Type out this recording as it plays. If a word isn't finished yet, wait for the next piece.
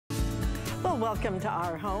welcome to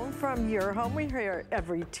our home from your home. We're here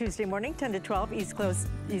every Tuesday morning, 10 to 12, East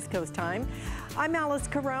Coast time. I'm Alyce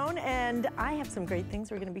Carone, and I have some great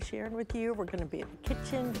things we're going to be sharing with you. We're going to be in the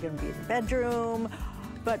kitchen, we're going to be in the bedroom.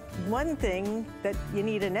 But one thing that you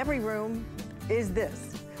need in every room is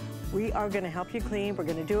this. We are going to help you clean. We're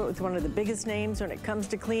going to do it with one of the biggest names when it comes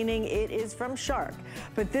to cleaning. It is from Shark.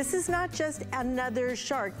 But this is not just another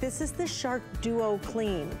Shark. This is the Shark Duo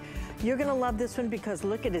Clean. You're gonna love this one because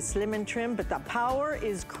look, it is slim and trim, but the power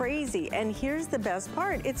is crazy. And here's the best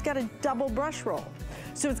part. It's got a double brush roll.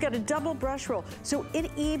 So it's got a double brush roll. So it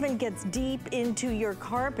even gets deep into your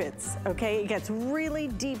carpets, okay? It gets really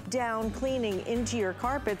deep down cleaning into your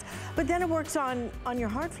carpets, but then it works on your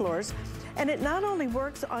hard floors. And it not only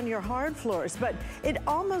works on your hard floors, but it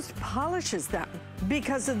almost polishes them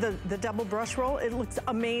because of the double brush roll. It looks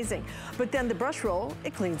amazing. But then the brush roll,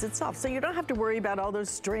 it cleans itself. So you don't have to worry about all those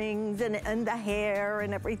strings and the hair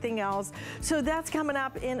and everything else. So that's coming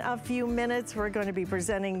up in a few minutes. We're going to be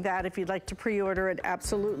presenting that. If you'd like to pre-order it,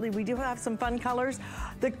 absolutely. We do have some fun colors.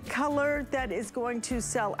 The color that is going to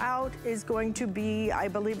sell out is going to be, I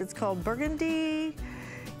believe it's called burgundy.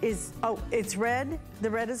 It's red. The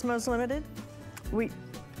red is most limited.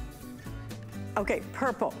 Okay,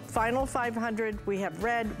 purple, final 500. We have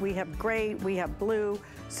red, we have gray, we have blue.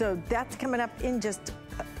 So that's coming up in just,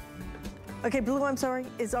 okay, blue, I'm sorry,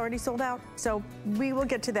 is already sold out. So we will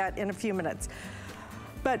get to that in a few minutes.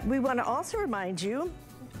 But we want to also remind you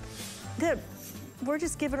that we're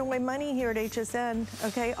just giving away money here at HSN,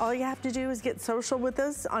 okay? All you have to do is get social with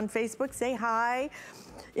us on Facebook, say hi.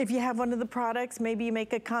 If you have one of the products, maybe you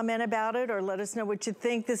make a comment about it or let us know what you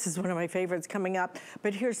think. This is one of my favorites coming up.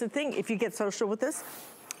 But here's the thing, if you get social with us,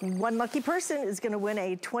 one lucky person is gonna win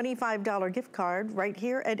a $25 gift card right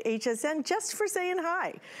here at HSN just for saying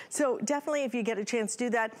hi. So definitely if you get a chance to do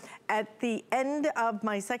that, at the end of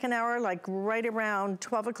my second hour, like right around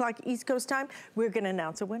 12 o'clock East Coast time, we're gonna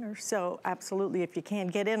announce a winner. So absolutely, if you can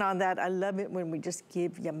get in on that, I love it when we just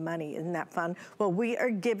give you money. Isn't that fun? Well, we are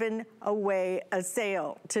giving away a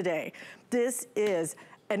sale today. This is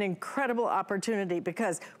an incredible opportunity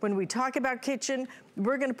because when we talk about kitchen,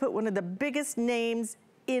 we're gonna put one of the biggest names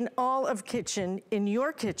in all of kitchen, in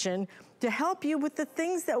your kitchen, to help you with the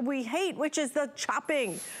things that we hate, which is the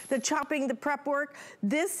chopping, the prep work.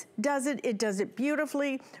 This does it, it does it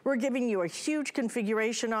beautifully. We're giving you a huge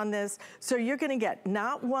configuration on this. So you're gonna get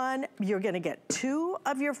not one, you're gonna get 2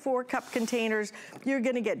 of your 4-cup containers. You're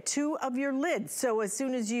gonna get 2 of your lids. So as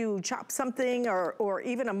soon as you chop something or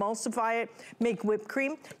even emulsify it, make whipped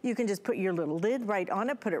cream, you can just put your little lid right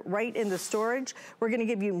on it, put it right in the storage. We're gonna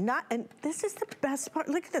give you and this is the best part,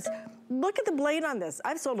 look at this. Look at the blade on this.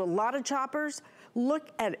 I've sold a lot of choppers. Look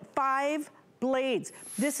at it, 5 blades.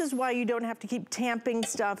 This is why you don't have to keep tamping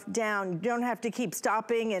stuff down. You don't have to keep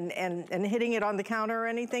stopping and hitting it on the counter or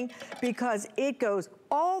anything because it goes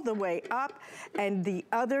all the way up. And the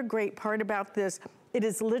other great part about this, it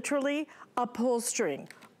is literally a pull string.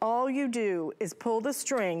 All you do is pull the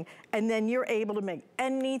string and then you're able to make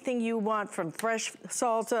anything you want, from fresh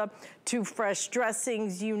salsa to fresh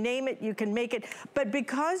dressings, you name it, you can make it. But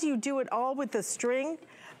because you do it all with the string,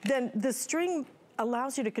 then the string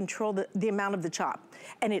allows you to control the amount of the chop.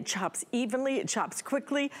 And it chops evenly, it chops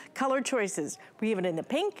quickly. Color choices, we have it in the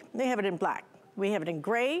pink, we have it in black. We have it in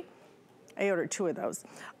gray, I ordered 2 of those.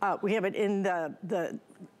 We have it in the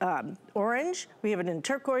orange, we have it in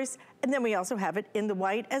turquoise, and then we also have it in the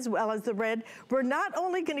white as well as the red. We're not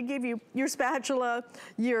only gonna give you your spatula,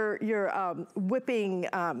 your whipping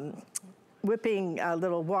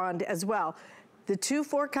little wand as well, the 2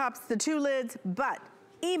 4-cups, the 2 lids, but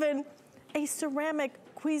even a ceramic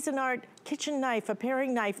Cuisinart kitchen knife, a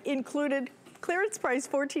paring knife included. Clearance price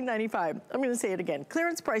 $14.95. I'm gonna say it again.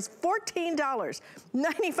 Clearance price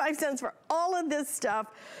 $14.95 for all of this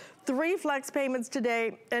stuff. 3 flex payments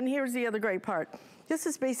today, and here's the other great part. This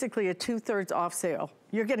is basically a 2/3 off sale.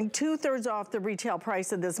 You're getting 2/3 off the retail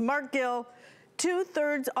price of this. Mark Gill,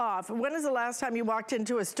 2/3 off. When is the last time you walked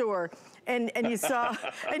into a store and you saw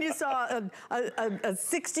a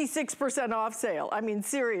 66% off sale? I mean,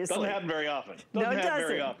 seriously. Doesn't happen very often. Doesn't happen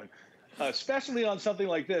very often. Especially on something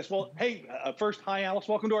like this. Well, hey, first, hi, Alyce.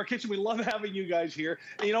 Welcome to our kitchen. We love having you guys here.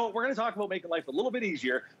 And, you know, we're going to talk about making life a little bit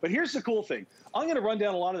easier. But here's the cool thing. I'm going to run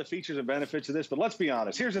down a lot of the features and benefits of this. But let's be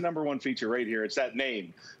honest. Here's the #1 feature right here. It's that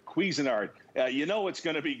name, Cuisinart. You know it's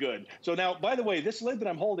going to be good. So now, by the way, this lid that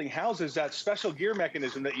I'm holding houses that special gear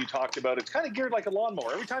mechanism that you talked about. It's kind of geared like a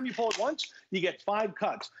lawnmower. Every time you pull it once, you get 5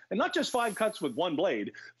 cuts. And not just 5 cuts with 1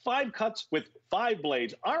 blade, 5 cuts with 5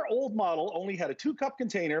 blades. Our old model only had a 2-cup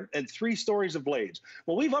container and 3 stories of blades.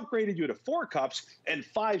 Well, we've upgraded you to 4 cups and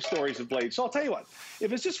 5 stories of blades. So I'll tell you what,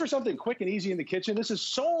 if it's just for something quick and easy in the kitchen, this is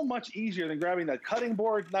so much easier than grabbing that cutting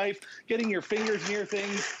board, knife, getting your fingers near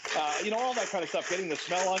things, all that kind of stuff, getting the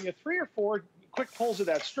smell on you. 3 or 4 quick pulls of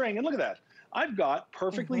that string, and look at that. I've got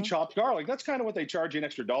perfectly chopped garlic. That's kind of what they charge you an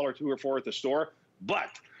extra $1, $2, or $4 at the store. But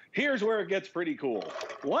here's where it gets pretty cool.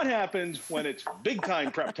 What happens when it's big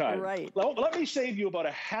time prep time? Right. Let me save you about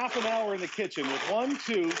a half an hour in the kitchen with 1,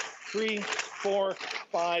 2, 3, 4,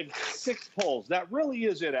 5, 6 pulls. That really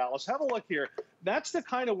is it, Alyce. Have a look here. That's the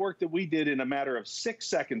kind of work that we did in a matter of 6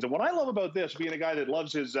 seconds. And what I love about this, being a guy that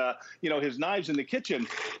loves his, his knives in the kitchen,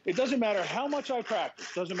 it doesn't matter how much I practice,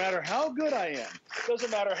 doesn't matter how good I am, doesn't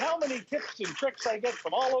matter how many tips and tricks I get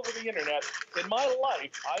from all over the internet. In my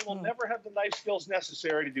life, I will never have the knife skills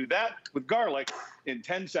necessary to do that with garlic in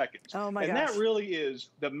 10 seconds. Oh my gosh. And that really is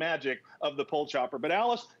the magic of the pull chopper. But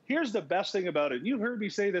Alyce, here's the best thing about it. You've heard me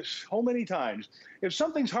say this so many times. If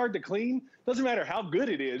something's hard to clean, doesn't matter how good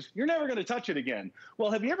it is, you're never going to touch it again.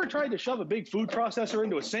 Well, have you ever tried to shove a big food processor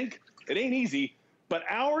into a sink? It ain't easy, but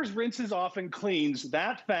ours rinses off and cleans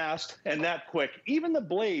that fast and that quick. Even the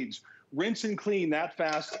blades rinse and clean that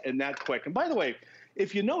fast and that quick. And by the way,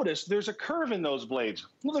 if you notice, there's a curve in those blades.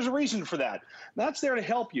 Well, there's a reason for that. That's there to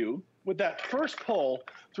help you with that first pull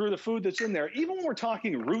through the food that's in there. Even when we're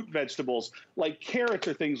talking root vegetables like carrots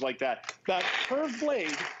or things like that, that curved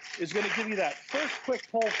blade is going to give you that first quick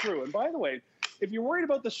pull through. And by the way, if you're worried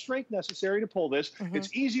about the strength necessary to pull this, it's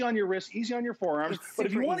easy on your wrists, easy on your forearms. But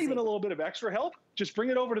if you want even a little bit of extra help, just bring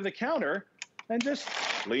it over to the counter and just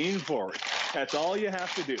lean forward. That's all you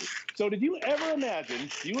have to do. So did you ever imagine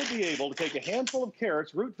you would be able to take a handful of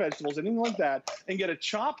carrots, root vegetables, anything like that, and get a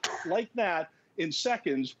chop like that in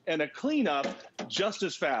seconds and a cleanup just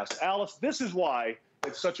as fast? Alyce, this is why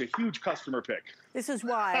it's such a huge customer pick. This is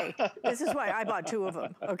why I bought 2 of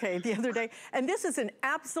them, okay, the other day. And this is an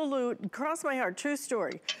absolute, cross my heart, true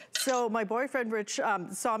story. So my boyfriend, Rich,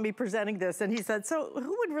 saw me presenting this, and he said, so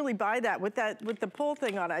who would really buy that with the pull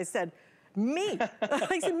thing on it? I said, me.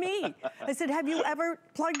 I said, me. I said, have you ever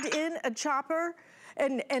plugged in a chopper?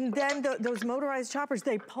 And then those motorized choppers,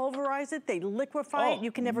 they pulverize it, they liquefy it, you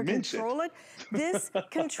can never control it. This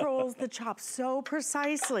controls the chop so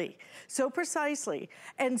precisely,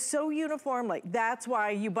 and so uniformly. That's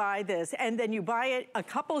why you buy this. And then you buy it a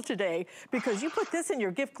couple today, because you put this in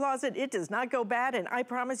your gift closet, it does not go bad, and I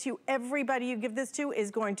promise you, everybody you give this to is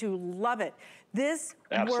going to love it. This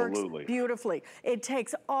works beautifully. It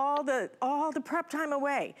takes all the prep time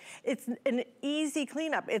away. It's an easy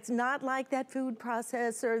cleanup. It's not like that food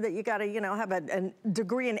processor that you gotta, have a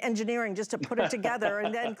degree in engineering just to put it together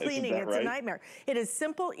and then cleaning. It's a nightmare. It is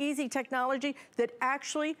simple, easy technology that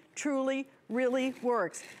actually, truly, really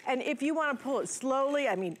works. And if you want to pull it slowly,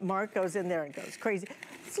 I mean, Mark goes in there and goes crazy.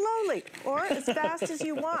 Slowly, or as fast as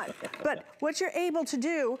you want. But what you're able to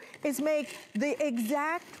do is make the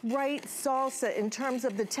exact right salsa in terms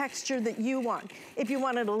of the texture that you want. If you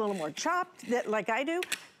want it a little more chopped, like I do,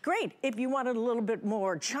 great. If you want it a little bit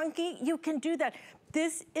more chunky, you can do that.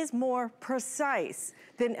 This is more precise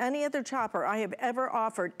than any other chopper I have ever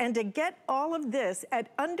offered. And to get all of this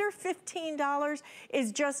at under $15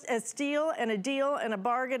 is just a steal and a deal and a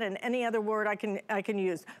bargain and any other word I can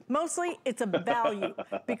use. Mostly it's a value,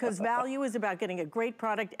 because value is about getting a great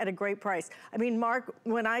product at a great price. I mean, Mark,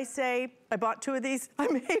 when I say I bought 2 of these, I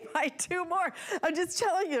may buy 2 more. I'm just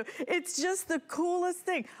telling you, it's just the coolest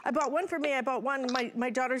thing. I bought one for me, I bought one, my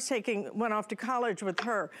daughter's taking one off to college with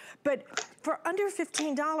her. But for under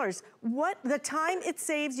 $15, what the time it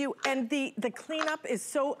saves you, and the cleanup is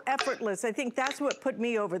so effortless. I think that's what put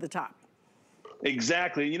me over the top.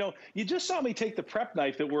 Exactly. You just saw me take the prep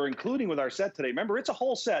knife that we're including with our set today. Remember, it's a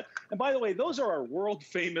whole set. And by the way, those are our world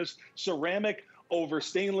famous ceramic over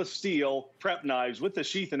stainless steel prep knives with the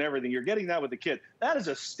sheath and everything. You're getting that with the kit. That is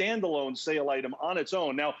a standalone sale item on its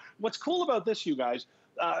own. Now, what's cool about this, you guys,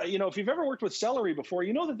 if you've ever worked with celery before,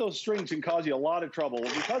 you know that those strings can cause you a lot of trouble.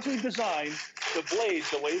 Because we've designed the blades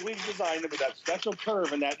the way we've designed them with that special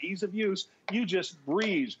curve and that ease of use, you just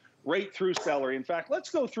breeze right through celery. In fact,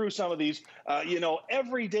 let's go through some of these,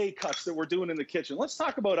 everyday cuts that we're doing in the kitchen. Let's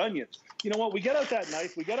talk about onions. You know what? We get out that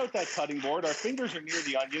knife, we get out that cutting board, our fingers are near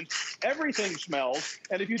the onions, everything smells.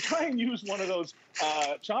 And if you try and use one of those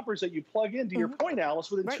choppers that you plug in, to your point,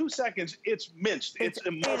 Alyce, within 2 seconds, it's minced, it's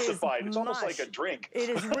emulsified. It's almost like a drink. It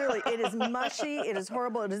is mushy, it is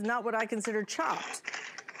horrible. It is not what I consider chopped.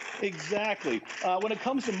 Exactly. When it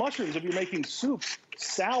comes to mushrooms, if you're making soups,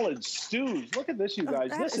 salads, stews, look at this, you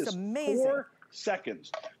guys. This is amazing. 4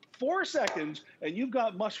 seconds. 4 seconds, and you've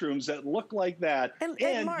got mushrooms that look like that.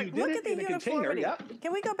 And Mark, you did look it at the in a container. uniformity. Yeah.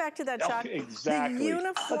 Can we go back to that shot? Exactly. The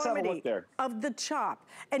uniformity Let's have a look there. of the chop.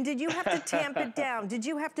 And did you have to tamp it down? Did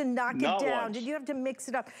you have to knock it down? Once. Did you have to mix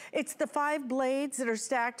it up? It's the 5 blades that are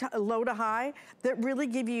stacked low to high that really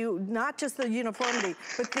give you not just the uniformity,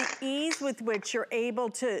 but the ease with which you're able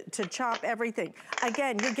to chop everything.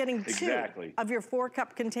 Again, you're getting 2 of your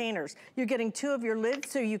 4-cup containers. You're getting 2 of your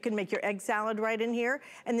lids so you can make your egg salad right in here,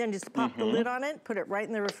 and then just pop the lid on it, put it right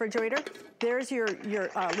in the refrigerator. There's your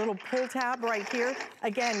little pull tab right here.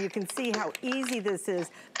 Again, you can see how easy this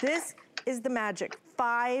is. This is the magic.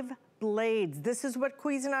 5 blades. This is what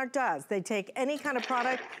Cuisinart does. They take any kind of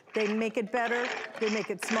product, they make it better, they make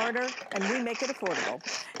it smarter, and we make it affordable.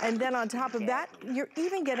 And then on top of that, you're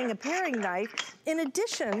even getting a paring knife in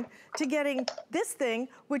addition to getting this thing,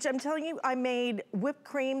 which I'm telling you, I made whipped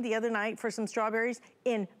cream the other night for some strawberries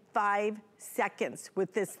in 5 seconds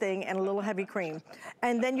with this thing and a little heavy cream.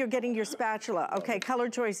 And then you're getting your spatula. Okay, color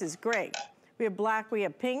choices, great. We have black, we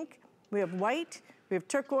have pink, we have white, we have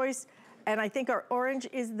turquoise, and I think our orange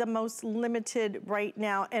is the most limited right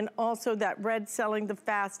now, and also that red selling the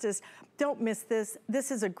fastest. Don't miss this.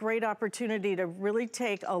 This is a great opportunity to really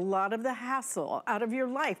take a lot of the hassle out of your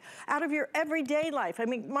life, out of your everyday life. I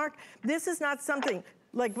mean, Mark, this is not something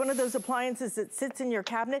like one of those appliances that sits in your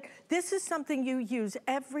cabinet. This is something you use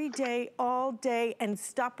every day, all day, and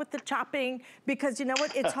stop with the chopping, because you know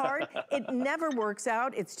what, it's hard. It never works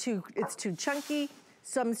out. It's too chunky,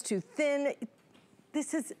 some's too thin.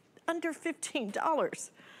 This is under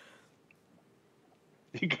 $15.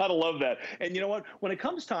 You gotta love that. And you know what? When it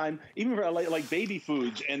comes time, even for like baby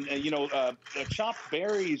foods and chopped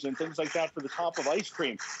berries and things like that for the top of ice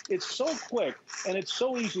cream, it's so quick and it's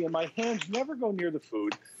so easy. And my hands never go near the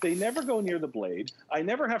food. They never go near the blade. I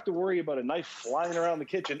never have to worry about a knife flying around the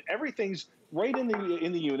kitchen. Everything's right in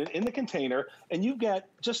the unit, in the container, and you get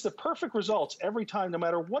just the perfect results every time, no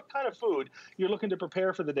matter what kind of food you're looking to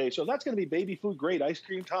prepare for the day. So that's going to be baby food, great. Ice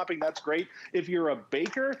cream topping, that's great. If you're a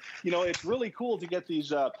baker, you know, it's really cool to get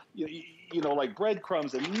these, like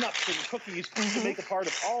breadcrumbs and nuts and cookies to make a part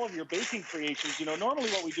of all of your baking creations. You know, normally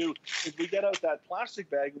what we do is we get out that plastic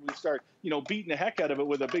bag and we start, beating the heck out of it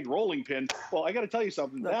with a big rolling pin. Well, I got to tell you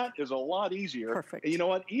something, that is a lot easier. Perfect. And you know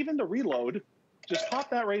what? Even to reload, just pop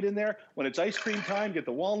that right in there. When it's ice cream time, get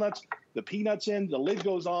the walnuts, the peanuts in, the lid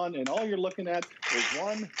goes on, and all you're looking at is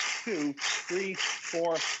 1, 2, 3,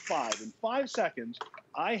 4, 5. In 5 seconds,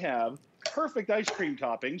 I have perfect ice cream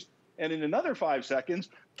toppings. And in another 5 seconds,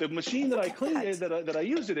 the machine that I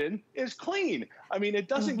use it in is clean. I mean, it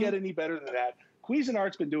doesn't get any better than that.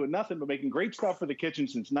 Cuisinart's been doing nothing but making great stuff for the kitchen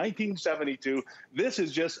since 1972. This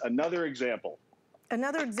is just another example.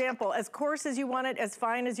 Another example, as coarse as you want it, as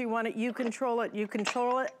fine as you want it, you control it. You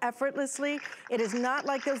control it effortlessly. It is not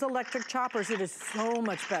like those electric choppers. It is so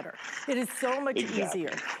much better. It is so much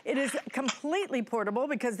easier. It is completely portable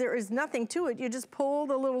because there is nothing to it. You just pull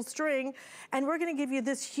the little string, and we're gonna give you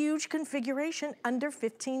this huge configuration under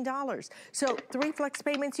 $15. So 3 flex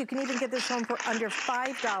payments, you can even get this home for under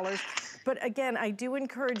 $5. But again, I do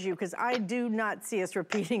encourage you, because I do not see us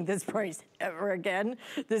repeating this price ever again.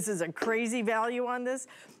 This is a crazy value on this.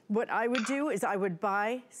 What I would do is I would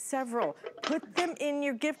buy several, put them in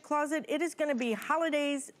your gift closet. It is gonna be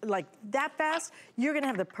holidays like that fast. You're gonna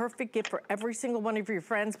have the perfect gift for every single one of your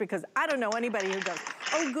friends, because I don't know anybody who goes,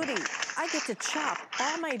 oh goody, I get to chop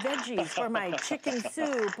all my veggies for my chicken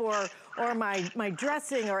soup or my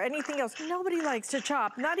dressing or anything else. Nobody likes to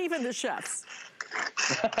chop, not even the chefs.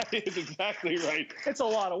 It's exactly right. It's a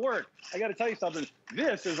lot of work. I got to tell you something.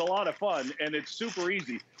 This is a lot of fun, and it's super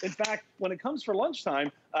easy. In fact, when it comes for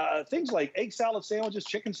lunchtime, things like egg salad sandwiches,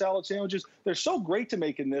 chicken salad sandwiches, they're so great to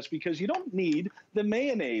make in this because you don't need the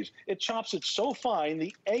mayonnaise. It chops it so fine.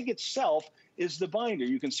 The egg itself is the binder.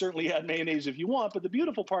 You can certainly add mayonnaise if you want, but the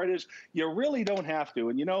beautiful part is you really don't have to.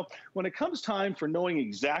 And you know, when it comes time for knowing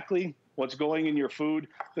exactly what's going in your food,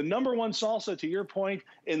 the #1 salsa, to your point,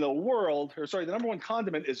 in the world, or sorry, the #1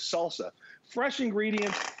 condiment is salsa. Fresh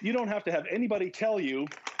ingredients. You don't have to have anybody tell you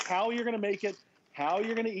how you're going to make it, how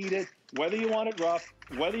you're going to eat it, whether you want it rough,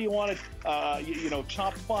 whether you want it,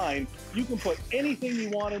 chopped fine. You can put anything you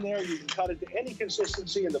want in there. You can cut it to any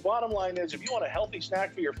consistency. And the bottom line is, if you want a healthy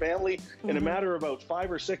snack for your family in a matter of about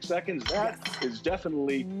 5 or 6 seconds, that is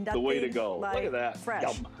definitely the way to go. Like look at that.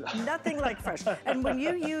 Fresh. Nothing like fresh. And when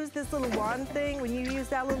you use this little wand thing, when you use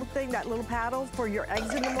that little thing, that little paddle for your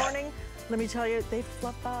eggs in the morning, let me tell you, they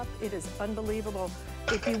fluff up. It is unbelievable.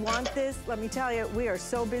 If you want this, let me tell you, we are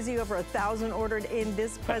so busy, over 1,000 ordered in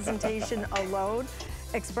this presentation alone.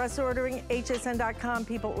 express ordering, hsn.com,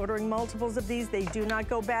 people ordering multiples of these. They do not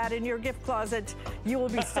go bad in your gift closet. You will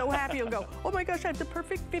be so happy. You'll go, oh my gosh, I have the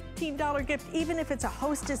perfect $15 gift. Even if it's a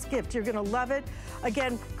hostess gift, you're gonna love it.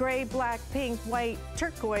 Again, gray, black, pink, white,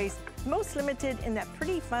 turquoise, most limited in that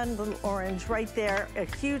pretty fun little orange right there. A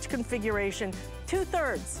huge configuration,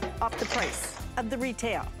 2/3 off the price of the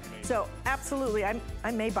retail. So absolutely,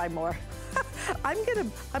 I may buy more. I'm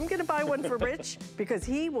gonna buy one for Rich because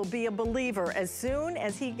he will be a believer as soon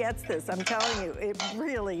as he gets this. I'm telling you, it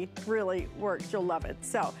really, really works. You'll love it.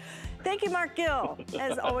 So, thank you, Mark Gill.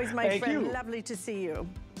 As always, my friend, lovely to see you.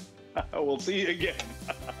 We'll see you again.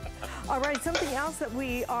 All right, something else that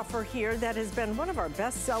we offer here that has been one of our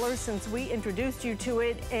best sellers since we introduced you to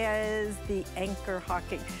it is the Anchor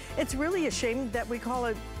Hocking. It's really a shame that we call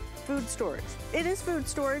it food storage. It is food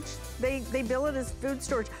storage. They bill it as food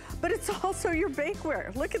storage, but it's also your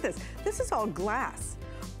bakeware. Look at this. This is all glass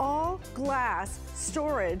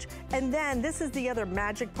storage. And then this is the other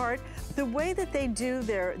magic part. The way that they do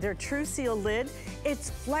their True Seal lid,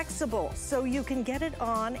 it's flexible, so you can get it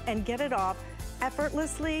on and get it off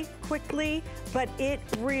effortlessly, quickly, but it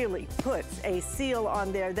really puts a seal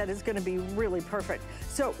on there that is gonna be really perfect.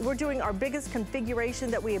 So we're doing our biggest configuration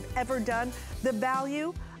that we have ever done. The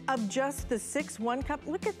value of just the 6 1-cup.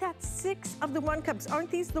 Look at that, 6 of the 1-cups. Aren't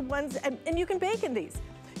these the ones, and you can bake in these.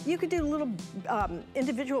 You could do little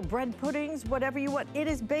individual bread puddings, whatever you want. It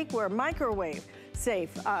is bakeware, microwave safe,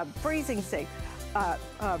 freezing safe,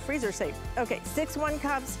 freezer safe. Okay, 6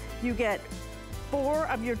 1-cups, you get 4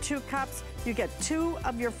 of your 2 cups, you get 2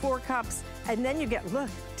 of your 4 cups, and then you get, look,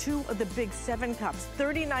 2 of the big 7 cups.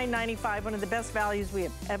 $39.95, one of the best values we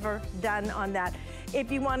have ever done on that.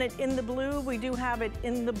 If you want it in the blue, we do have it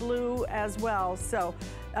in the blue as well. So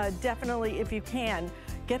definitely, if you can,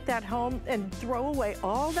 get that home and throw away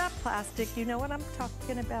all that plastic. You know what I'm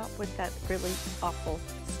talking about with that really awful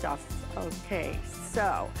stuff. Okay,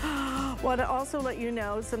 so want to also let you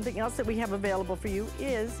know something else that we have available for you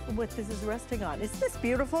is what this is resting on. Isn't this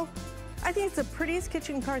beautiful? I think it's the prettiest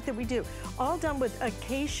kitchen cart that we do. All done with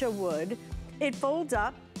acacia wood. It folds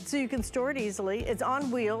up so you can store it easily. It's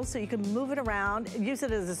on wheels so you can move it around and use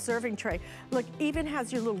it as a serving tray. Look, even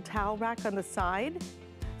has your little towel rack on the side.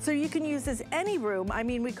 So you can use this any room. I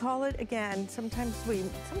mean, we call it, again, sometimes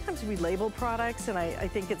we label products, and I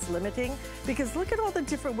think it's limiting, because look at all the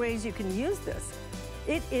different ways you can use this.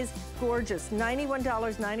 It is gorgeous,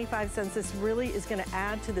 $91.95. This really is gonna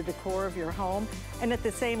add to the decor of your home. And at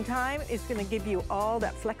the same time, it's gonna give you all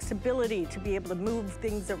that flexibility to be able to move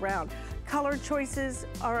things around. Color choices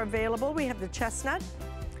are available. We have the chestnut.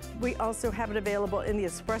 We also have it available in the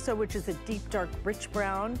espresso, which is a deep, dark, rich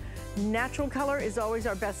brown. Natural color is always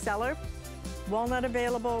our best seller. Walnut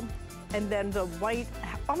available. And then the white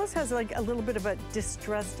almost has like a little bit of a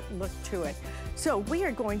distressed look to it. So we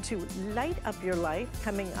are going to light up your life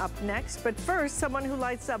coming up next. But first, someone who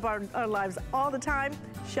lights up our lives all the time,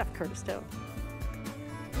 Chef Curtis Stone.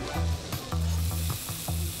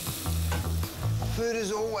 Food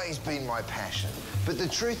has always been my passion. But the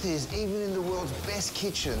truth is, even in the world's best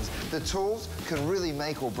kitchens, the tools can really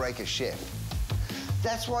make or break a chef.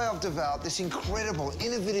 That's why I've developed this incredible,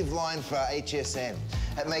 innovative line for HSN.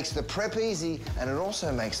 It makes the prep easy, and it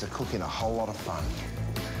also makes the cooking a whole lot of fun.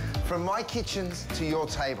 From my kitchens to your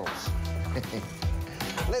tables.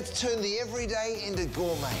 Let's turn the everyday into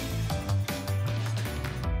gourmet.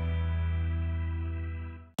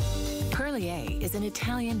 Perlier is an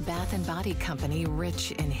Italian bath and body company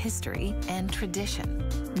rich in history and tradition.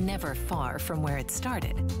 Never far from where it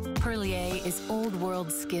started, Perlier is old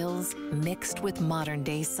world skills mixed with modern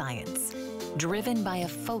day science. Driven by a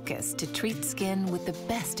focus to treat skin with the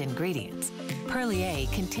best ingredients,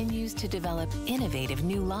 Perlier continues to develop innovative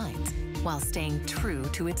new lines while staying true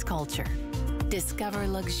to its culture. Discover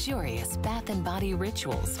luxurious bath and body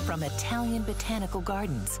rituals from Italian botanical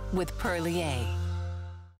gardens with Perlier.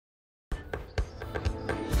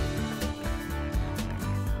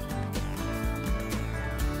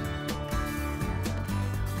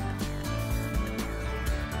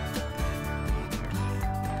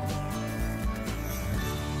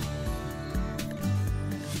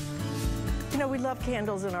 We love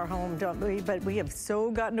candles in our home, don't we? But we have so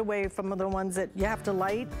gotten away from the ones that you have to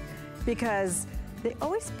light because they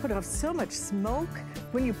always put off so much smoke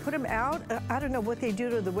when you put them out. I don't know what they do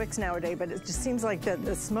to the wicks nowadays, but it just seems like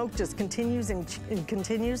the smoke just continues and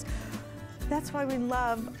continues. That's why we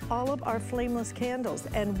love all of our flameless candles,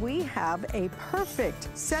 and we have a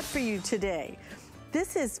perfect set for you today.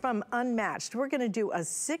 This is from Unmatched. We're gonna do a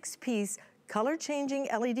 6-piece color-changing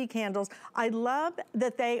LED candles. I love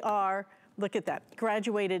that they are look at that,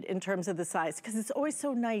 graduated in terms of the size, because it's always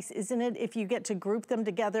so nice, isn't it, if you get to group them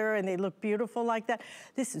together and they look beautiful like that.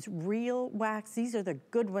 This is real wax. These are the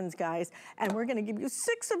good ones, guys, and we're gonna give you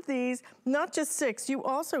 6 of these, not just 6. You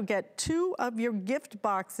also get 2 of your gift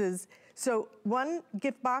boxes. So one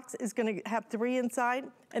gift box is gonna have 3 inside,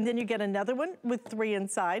 and then you get another one with 3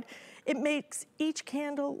 inside. It makes each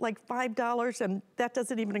candle like $5, and that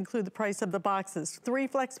doesn't even include the price of the boxes. 3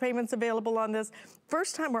 flex payments available on this.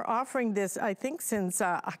 First time we're offering this, I think, since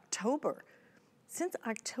October. Since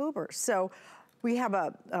October. So we have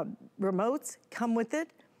remotes come with it.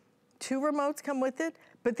 2 remotes come with it,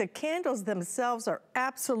 but the candles themselves are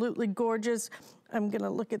absolutely gorgeous. I'm gonna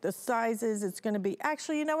look at the sizes. It's gonna be,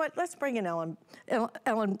 actually, you know what? Let's bring in Ellen.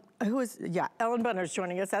 Ellen Bunner's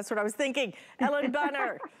joining us. That's what I was thinking. Ellen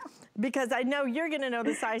Bunner, because I know you're gonna know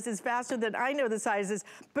the sizes faster than I know the sizes,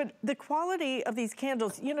 but the quality of these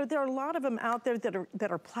candles, you know, there are a lot of them out there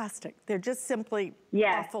that are plastic. They're just simply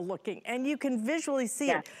awful looking, and you can visually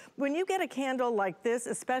see it. When you get a candle like this,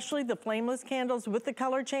 especially the flameless candles with the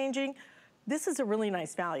color changing, this is a really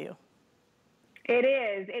nice value. It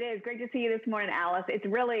is. It is. Great to see you this morning, Alyce. It's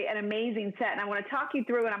really an amazing set, and I want to talk you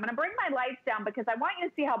through it. I'm going to bring my lights down because I want you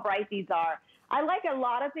to see how bright these are. I like a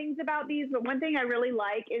lot of things about these, but one thing I really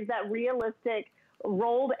like is that realistic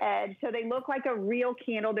rolled edge. So they look like a real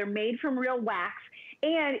candle. They're made from real wax,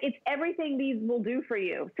 and it's everything these will do for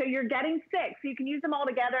you. So you're getting 6. So you can use them all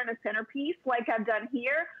together in a centerpiece like I've done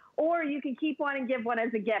here, or you can keep one and give one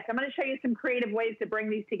as a gift. I'm going to show you some creative ways to bring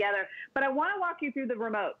these together, but I want to walk you through the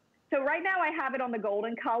remote. So right now I have it on the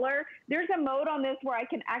golden color. There's a mode on this where I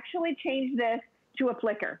can actually change this to a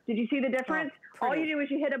flicker. Did you see the difference? All you do is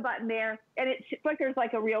you hit a button there and it flickers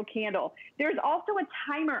like a real candle. There's also a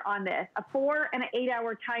timer on this, a 4 and an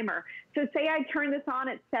 8-hour timer. So say I turn this on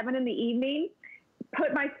at 7 in the evening,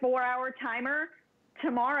 put my 4-hour timer,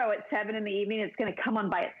 tomorrow at 7 in the evening, it's gonna come on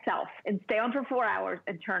by itself and stay on for 4 hours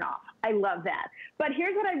and turn off. I love that. But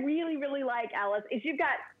here's what I really, really like, Alyce, is you've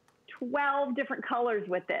got 12 different colors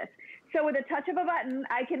with this. So with a touch of a button,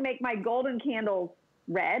 I can make my golden candles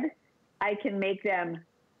red. I can make them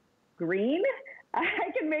green.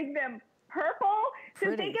 I can make them purple.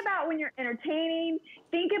 So think about when you're entertaining.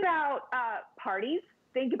 Think about parties.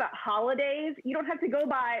 Think about holidays. You don't have to go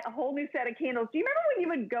buy a whole new set of candles. Do you remember when you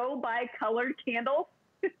would go buy colored candles?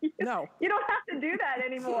 No. You don't have to do that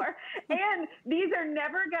anymore. And these are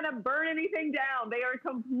never going to burn anything down. They are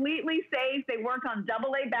completely safe. They work on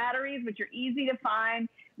AA batteries, which are easy to find.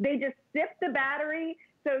 They just sift the battery,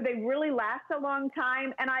 so they really last a long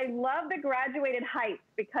time. And I love the graduated heights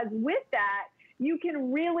because with that, you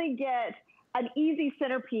can really get an easy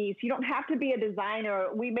centerpiece. You don't have to be a designer.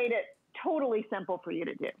 We made it totally simple for you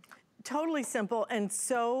to do. Totally simple and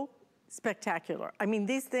so spectacular. I mean,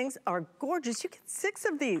 these things are gorgeous. You get 6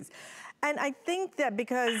 of these. And I think that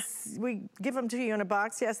because we give them to you in a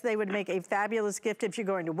box, yes, they would make a fabulous gift if you're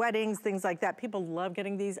going to weddings, things like that. People love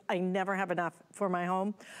getting these. I never have enough for my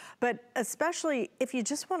home. But especially if you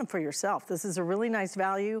just want them for yourself, this is a really nice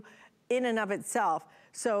value in and of itself.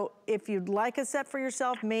 So if you'd like a set for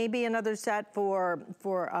yourself, maybe another set for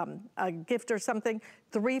a gift or something,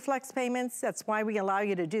 3 flex payments, that's why we allow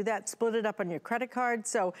you to do that. Split it up on your credit card.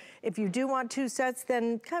 So if you do want 2 sets,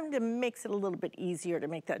 then kind of makes it a little bit easier to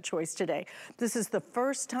make that choice today. This is the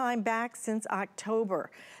first time back since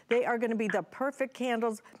October. They are gonna be the perfect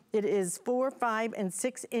candles. It is 4, 5, and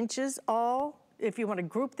 6 inches all. If you wanna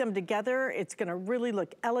group them together, it's gonna really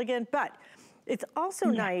look elegant, but it's also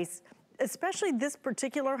nice, especially this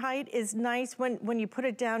particular height is nice when you put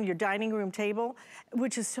it down your dining room table,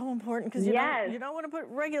 which is so important because you don't want to put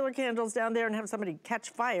regular candles down there and have somebody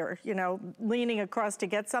catch fire, you know, leaning across to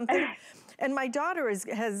get something. And my daughter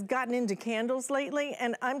has gotten into candles lately,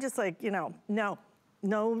 and I'm just like, you know, no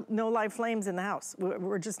live flames in the house.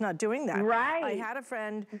 We're just not doing that. Right. I had a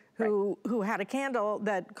friend who had a candle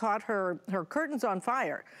that caught her curtains on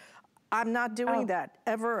fire. I'm not doing that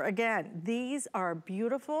ever again. These are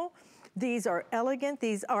beautiful. These are elegant.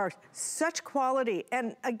 These are such quality.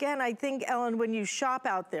 And again, I think, Ellen, when you shop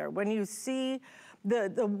out there, when you see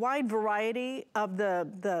the wide variety of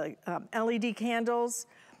the LED candles,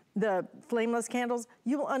 the flameless candles,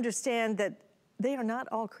 you will understand that they are not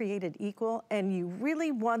all created equal, and you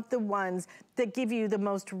really want the ones that give you the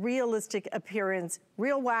most realistic appearance.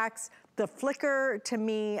 Real wax, the flicker, to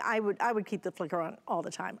me, I would keep the flicker on all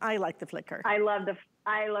the time. I like the flicker. I love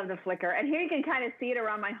the flicker. And here you can kind of see it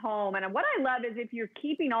around my home. And what I love is if you're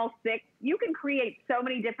keeping all 6, you can create so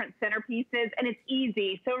many different centerpieces, and it's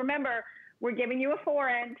easy. So remember, we're giving you a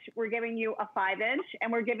 4-inch, we're giving you a 5-inch,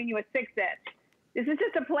 and we're giving you a 6-inch. This is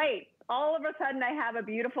just a plate. all of a sudden I have a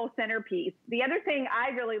beautiful centerpiece. The other thing I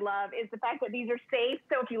really love is the fact that these are safe.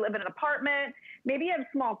 So if you live in an apartment, maybe you have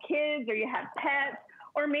small kids or you have pets,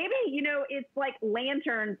 or maybe, you know, it's like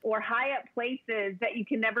lanterns or high up places that you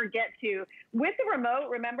can never get to. With the remote,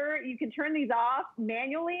 remember, you can turn these off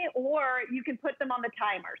manually or you can put them on the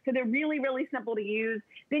timer. So they're really, really simple to use.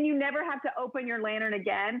 Then you never have to open your lantern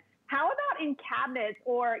again. How about in cabinets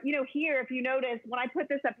or, you know, here, if you notice, when I put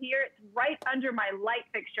this up here, it's right under my light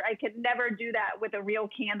fixture. I could never do that with a real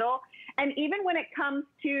candle. And even when it comes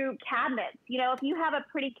to cabinets, you know, if you have a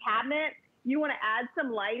pretty cabinet, you want to add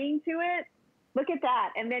some lighting to it, look at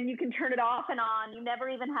that. And then you can turn it off and on. You never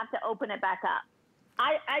even have to open it back up.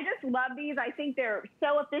 I just love these. I think they're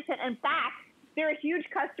so efficient. In fact, they're a huge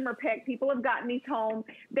customer pick. People have gotten these home.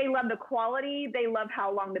 They love the quality. They love how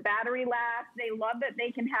long the battery lasts. They love that they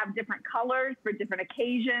can have different colors for different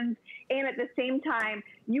occasions. And at the same time,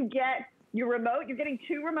 you get your remote. You're getting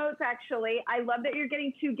 2 remotes, actually. I love that you're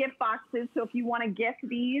getting 2 gift boxes. So if you want to gift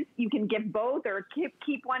these, you can gift both or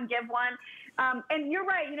keep one, give one. And you're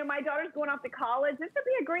right. You know, my daughter's going off to college. This would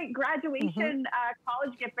be a great graduation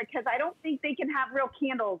college gift because I don't think they can have real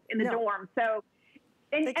candles in the dorm. So,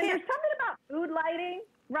 and there's something about food lighting,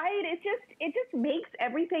 right? It just makes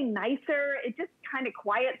everything nicer. It just kind of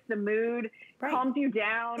quiets the mood, calms you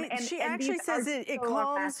down. And she actually says it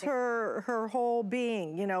calms her whole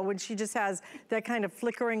being, you know, when she just has that kind of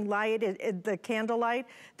flickering light, the candlelight,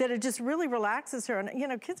 that it just really relaxes her. And, you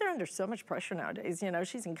know, kids are under so much pressure nowadays. You know,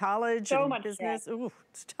 she's in college, so and much business. Ooh,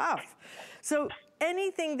 it's tough. So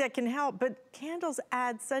anything that can help, but candles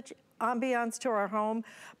add such ambiance to our home,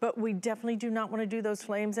 but we definitely do not want to do those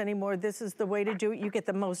flames anymore. This is the way to do it. You get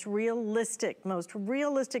the most realistic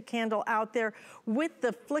candle out there with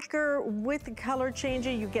the flicker, with the color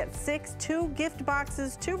changing. You get 6, 2 gift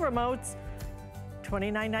boxes, 2 remotes,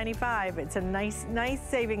 $29.95. It's a nice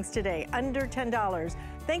savings today, under $10.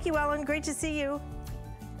 Thank you, Ellen. Great to see you.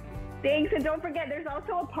 Thanks, and don't forget, there's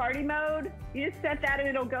also a party mode. You just set that and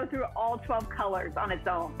it'll go through all 12 colors on its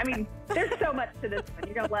own. I mean, there's so much to this one.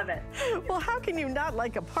 You're gonna love it. Well, how can you not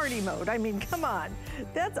like a party mode? I mean, come on.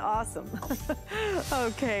 That's awesome.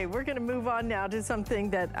 Okay, we're gonna move on now to something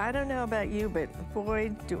that I don't know about you, but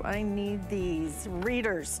boy, do I need these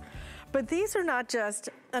readers. But these are not just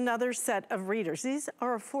another set of readers. These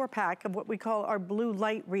are a 4-pack of what we call our blue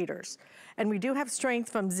light readers. And we do have strength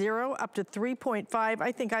from 0 up to 3.5.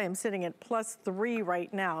 I think I am sitting at +3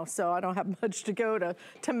 right now, so I don't have much to go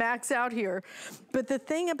to max out here. But the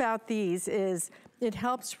thing about these is it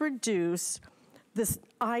helps reduce this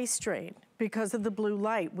eye strain because of the blue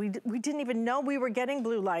light. We didn't even know we were getting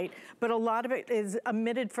blue light, but a lot of it is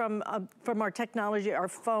emitted from our technology, our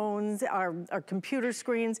phones, our computer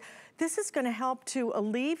screens. This is gonna help to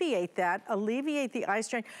alleviate that, alleviate the eye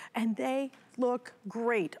strain, and they look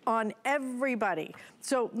great on everybody.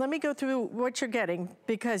 So let me go through what you're getting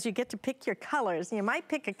because you get to pick your colors. You might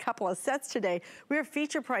pick a couple of sets today. We're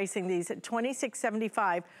feature pricing these at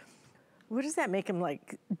 $26.75. What does that make them,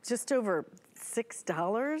 like just over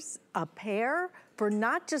 $6 a pair for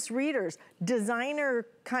not just readers, designer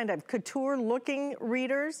kind of couture looking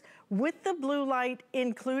readers with the blue light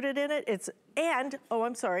included in it. And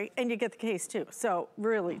you get the case too. So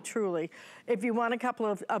really, truly, if you want a couple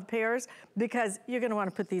of pairs, because you're gonna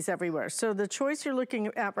wanna put these everywhere. So the choice you're looking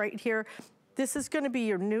at right here, this is gonna be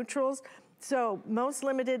your neutrals. So most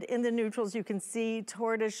limited in the neutrals, you can see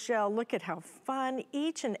tortoise shell. Look at how fun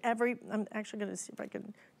each and every, I'm actually gonna see if I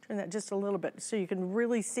can turn that just a little bit so you can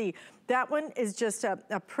really see. That one is just a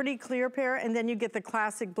pretty clear pair, and then you get the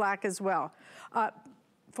classic black as well.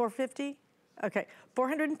 450? Okay,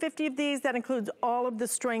 450 of these, that includes all of the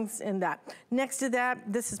strengths in that. Next to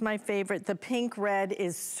that, this is my favorite. The pink red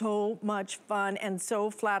is so much fun and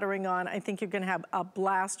so flattering on. I think you're gonna have a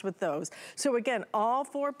blast with those. So again, all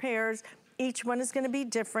 4 pairs, each one is gonna be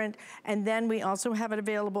different. And then we also have it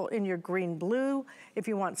available in your green blue. If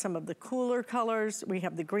you want some of the cooler colors, we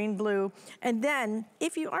have the green blue. And then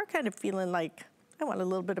if you are kind of feeling like, I want a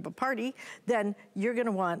little bit of a party, then you're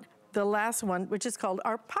gonna want the last one, which is called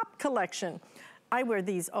our Pop Collection. I wear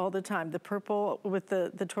these all the time. The purple with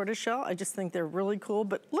the tortoise shell, I just think they're really cool.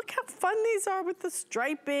 But look how fun these are with the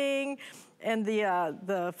striping and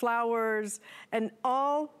the flowers, and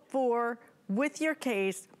all 4 with your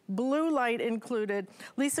case, blue light included.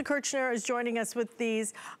 Lisa Kirchner is joining us with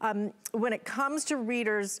these. When it comes to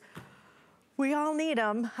readers, we all need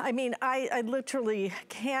them. I mean, I literally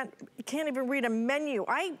can't even read a menu.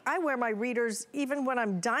 I wear my readers even when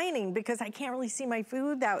I'm dining because I can't really see my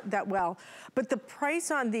food that well. But the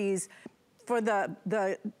price on these, for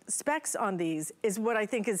the specs on these, is what I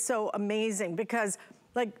think is so amazing because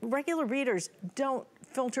like regular readers don't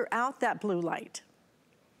filter out that blue light.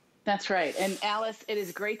 That's right. And Alyce, it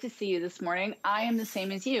is great to see you this morning. I am the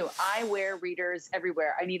same as you. I wear readers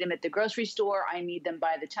everywhere. I need them at the grocery store. I need them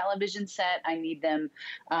by the television set. I need them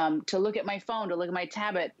to look at my phone, to look at my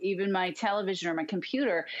tablet, even my television or my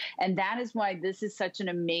computer. And that is why this is such an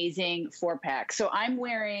amazing 4-pack. So I'm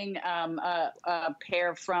wearing a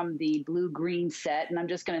pair from the blue-green set, and I'm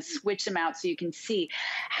just going to switch them out so you can see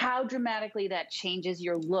how dramatically that changes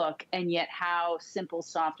your look, and yet how simple,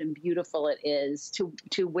 soft, and beautiful it is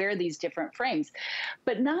to wear these different frames.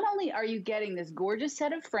 But not only are you getting this gorgeous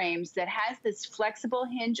set of frames that has this flexible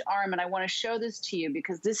hinge arm, and I want to show this to you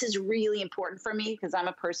because this is really important for me, because I'm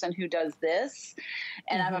a person who does this,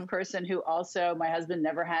 and I'm a person who also, my husband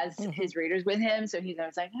never has his readers with him, so he's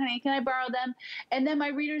always like, honey, can I borrow them? And then my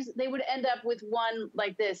readers, they would end up with one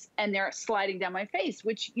like this, and they're sliding down my face,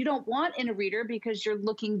 which you don't want in a reader because you're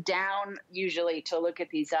looking down usually to look at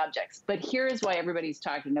these objects. But here is why everybody's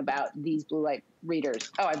talking about these blue light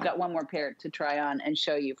readers. Oh, I've got one more pair to try on and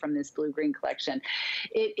show you from this blue-green collection.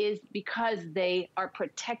 It is because they are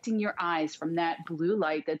protecting your eyes from that blue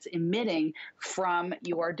light that's emitting from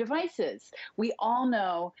your devices. We all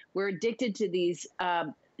know we're addicted to these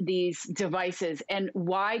devices, and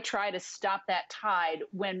why try to stop that tide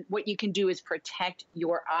when what you can do is protect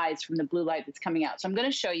your eyes from the blue light that's coming out. So I'm going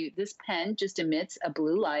to show you, this pen just emits a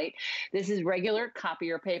blue light. This is regular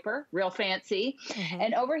copier paper, real fancy.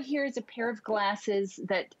 And over here is a pair of glasses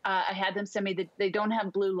that I had them send me that they don't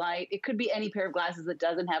have blue light. It could be any pair of glasses that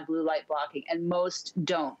doesn't have blue light blocking, and most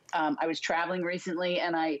don't. I was traveling recently,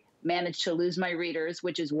 and I managed to lose my readers,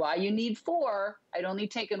 which is why you need 4. I'd only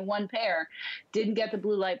taken 1 pair, didn't get the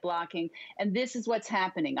blue light blocking. And this is what's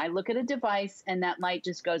happening. I look at a device and that light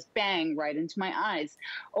just goes bang right into my eyes.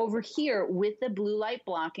 Over here with the blue light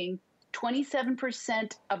blocking,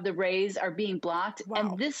 27% of the rays are being blocked. Wow.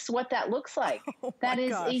 And this is what that looks like. That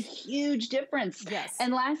is a huge difference. Yes.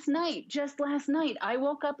 And just last night, I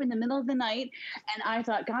woke up in the middle of the night and I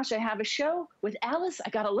thought, gosh, I have a show with Alyce. I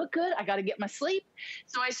got to look good. I got to get my sleep.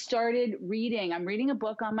 So I started reading. I'm reading a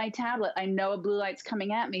book on my tablet. I know a blue light's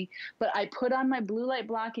coming at me, but I put on my blue light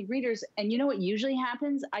blocking readers. And you know what usually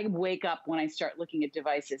happens? I wake up when I start looking at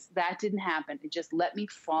devices. That didn't happen. It just let me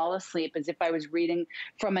fall asleep as if I was reading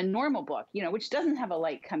from a normal book, you know, which doesn't have a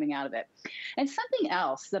light coming out of it. And something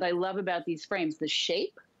else that I love about these frames, the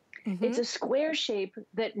shape, it's a square shape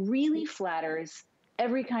that really flatters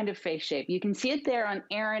every kind of face shape. You can see it there on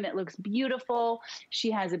Erin. It looks beautiful. She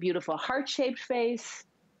has a beautiful heart-shaped face.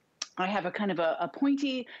 I have a kind of a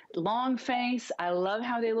pointy, long face. I love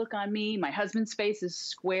how they look on me. My husband's face is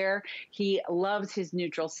square. He loves his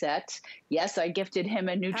neutral set. Yes, I gifted him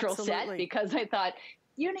a neutral set because I thought,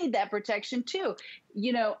 you need that protection too.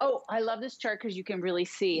 You know, oh, I love this chart because you can really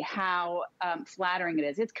see how flattering it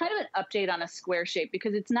is. It's kind of an update on a square shape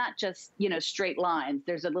because it's not just, you know, straight lines.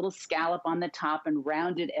 There's a little scallop on the top and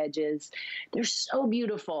rounded edges. They're so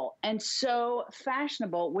beautiful and so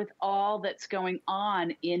fashionable with all that's going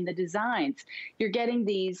on in the designs. You're getting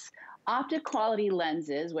these optic quality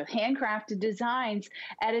lenses with handcrafted designs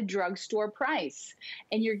at a drugstore price.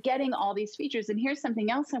 And you're getting all these features. And here's something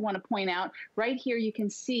else I want to point out. Right here, you can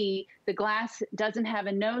see the glass doesn't have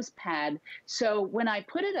a nose pad. So when I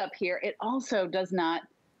put it up here, it also does not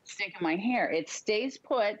stick in my hair. It stays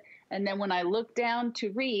put. And then when I look down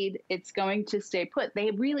to read, it's going to stay put. They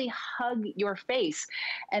really hug your face.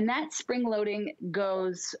 And that spring loading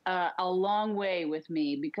goes a long way with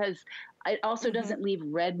me because it also doesn't leave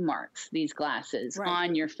red marks, these glasses,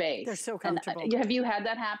 on your face. They're so comfortable. And, have you had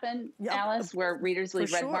that happen, Alyce, where readers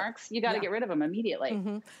leave red marks? You got to get rid of them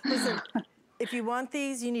immediately. Listen, if you want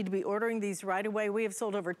these, you need to be ordering these right away. We have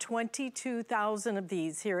sold over 22,000 of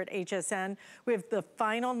these here at HSN. We have the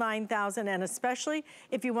final 9,000, and especially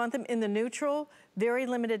if you want them in the neutral, very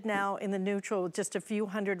limited now in the neutral, just a few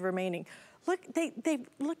hundred remaining. Look, they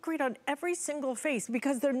look great on every single face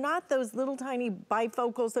because they're not those little tiny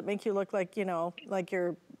bifocals that make you look like, you know, like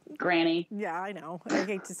you're granny. Yeah, I know. I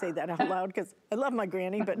hate to say that out loud because I love my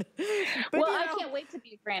granny, but well, I can't wait to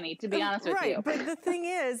be a granny, to be honest with you. Right, but the thing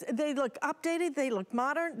is, they look updated, they look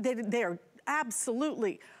modern, they are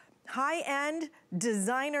absolutely high-end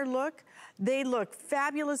designer look. They look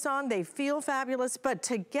fabulous on, they feel fabulous, but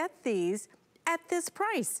to get these at this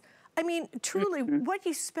price, I mean, truly, what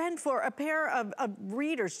you spend for a pair of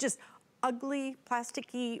readers, just ugly,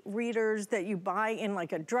 plasticky readers that you buy in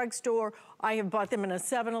like a drugstore. I have bought them in a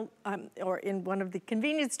 7 or in one of the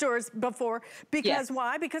convenience stores before. Because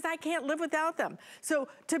why? Because I can't live without them. So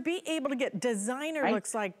to be able to get designer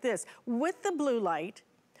looks like this with the blue light,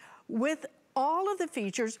 with all of the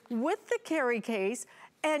features, with the carry case,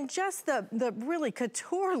 and just the really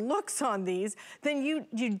couture looks on these, then you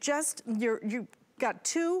got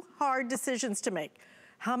two hard decisions to make.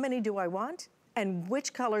 How many do I want? And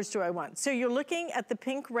which colors do I want? So you're looking at the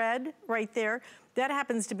pink red right there. That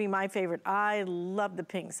happens to be my favorite. I love the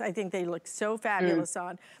pinks. I think they look so fabulous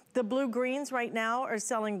on. The blue greens right now are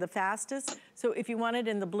selling the fastest. So if you want it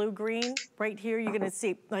in the blue green, right here, you're gonna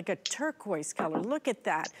see like a turquoise color. Look at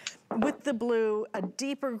that. With the blue, a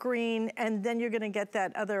deeper green, and then you're gonna get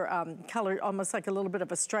that other color, almost like a little bit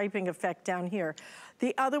of a striping effect down here.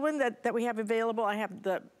 The other one that we have available, I have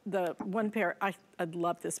the one pair, I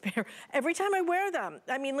love this pair. Every time I wear them,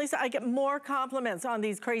 I mean, Lisa, I get more compliments on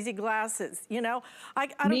these crazy glasses, you know? I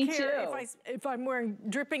don't care if I'm wearing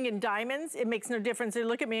dripping in diamonds, it makes no difference. They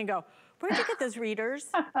look at me and go, where'd you get those readers?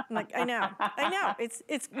 I'm like, I know, it's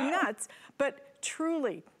nuts. But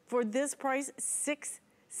truly, for this price,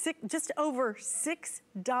 just over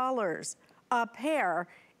 $6 a pair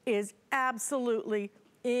is absolutely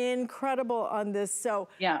incredible on this. So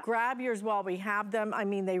grab yours while we have them. I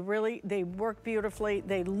mean, they work beautifully.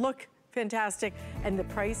 They look fantastic. And the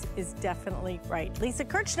price is definitely right. Lisa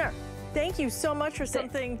Kirchner, thank you so much for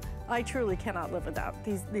something I truly cannot live without.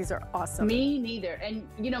 These are awesome. Me neither. And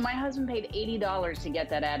you know, my husband paid $80 to get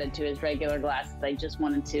that added to his regular glasses. I just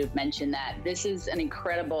wanted to mention that. This is an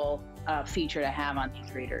incredible feature to have on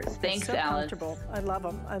these readers. Thanks, so Alyce. Comfortable. I love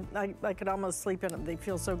them. I could almost sleep in them. They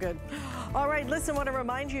feel so good. All right, listen, I want to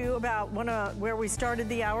remind you about where we started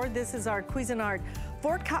the hour. This is our Cuisinart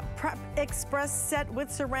 4-cup prep express set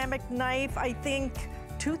with ceramic knife. I think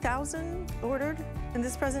 2,000 ordered in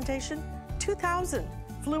this presentation. 2,000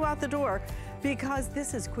 flew out the door because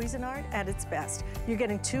this is Cuisinart at its best. You're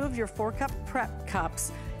getting 2 of your 4-cup prep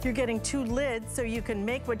cups. You're getting 2 lids so you can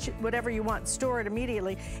make whatever you want, store it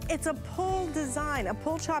immediately. It's a pull design, a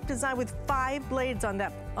pull chop design with 5 blades on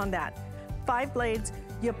that. 5 blades.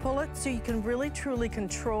 You pull it so you can really truly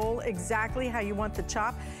control exactly how you want the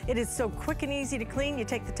chop. It is so quick and easy to clean. You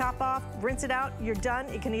take the top off, rinse it out, you're done.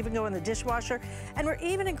 It can even go in the dishwasher. And we're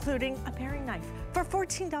even including a paring knife for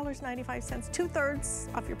 $14.95,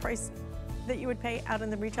 2/3 off your price that you would pay out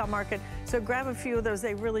in the retail market. So grab a few of those.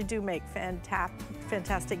 They really do make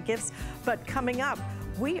fantastic gifts. But coming up,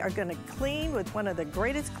 we are gonna clean with one of the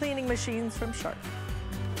greatest cleaning machines from Sharp.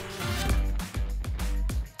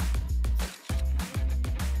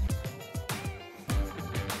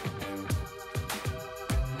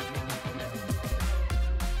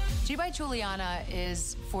 G by Giuliana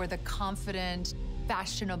is for the confident,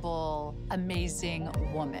 fashionable, amazing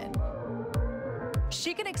woman.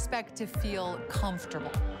 She can expect to feel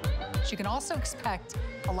comfortable. She can also expect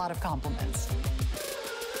a lot of compliments.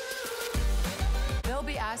 They'll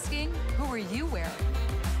be asking, who are you wearing?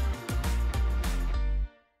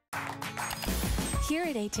 Here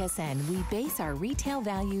at HSN, we base our retail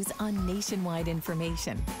values on nationwide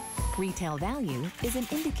information. Retail value is an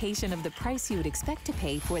indication of the price you would expect to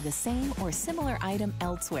pay for the same or similar item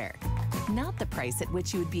elsewhere, not the price at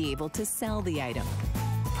which you would be able to sell the item.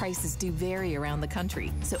 Prices do vary around the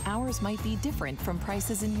country, so ours might be different from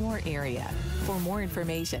prices in your area. For more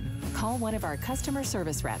information, call one of our customer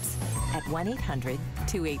service reps at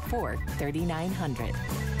 1-800-284-3900.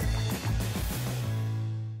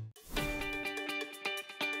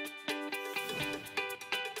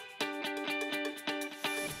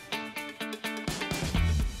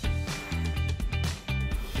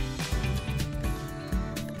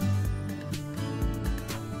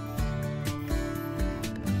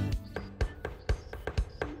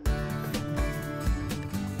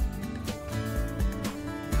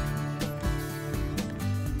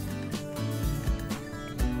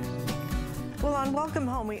 Welcome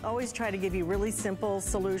home. We always try to give you really simple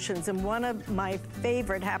solutions, and one of my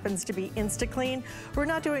favorite happens to be InstaClean. We're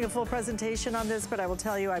not doing a full presentation on this, but I will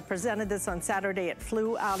tell you I presented this on Saturday. It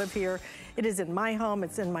flew out of here. It is in my home.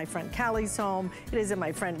 It's in my friend Callie's home. It is in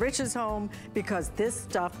my friend Rich's home because this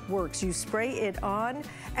stuff works. You spray it on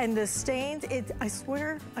and the stains, I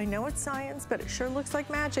swear, I know it's science, but it sure looks like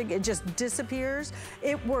magic. It just disappears.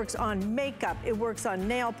 It works on makeup. It works on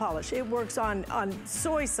nail polish. It works on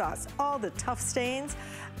soy sauce, all the tough stains.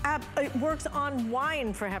 It works on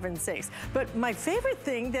wine, for heaven's sakes. But my favorite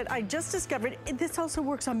thing that I just discovered, this also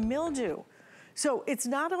works on mildew. So it's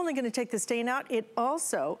not only gonna take the stain out, it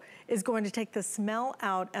also is going to take the smell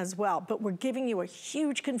out as well. But we're giving you a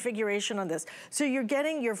huge configuration on this. So you're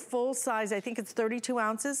getting your full size, I think it's 32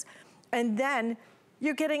 ounces, and then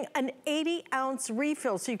you're getting an 80-ounce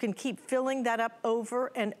refill, so you can keep filling that up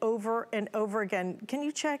over and over and over again. Can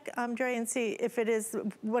you check, Dre, and see if it is,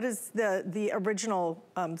 what is the original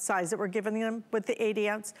size that we're giving them with the 80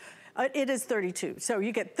 ounce? It is 32. So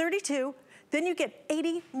you get 32, Then you get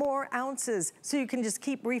 80 more ounces. So you can just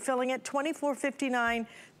keep refilling it. $24.59,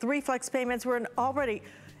 3 flex payments. We're already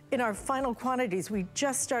in our final quantities. We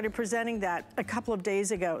just started presenting that a couple of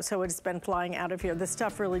days ago, so it's been flying out of here. This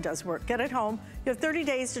stuff really does work. Get it home. You have 30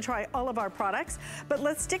 days to try all of our products, but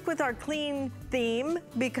let's stick with our clean theme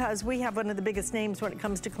because we have one of the biggest names when it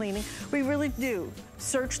comes to cleaning. We really do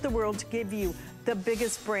search the world to give you the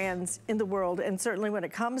biggest brands in the world, and certainly when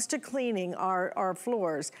it comes to cleaning our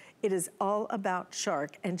floors, it is all about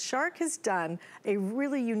Shark. And Shark has done a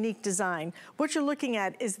really unique design. What you're looking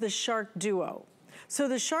at is the Shark Duo. So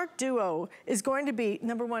the Shark Duo is going to be,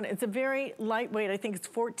 number one, it's a very lightweight, I think it's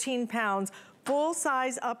 14 pounds, full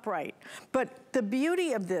size upright. But the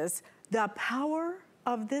beauty of this, the power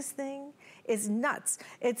of this thing is nuts.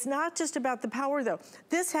 It's not just about the power though.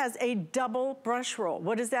 This has a double brush roll.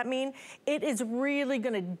 What does that mean? It is really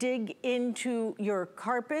gonna dig into your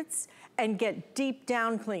carpets and get deep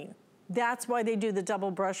down clean. That's why they do the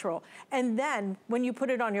double brush roll. And then when you put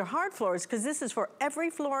it on your hard floors, because this is for every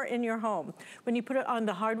floor in your home, when you put it on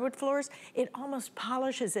the hardwood floors, it almost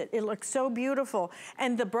polishes it. It looks so beautiful.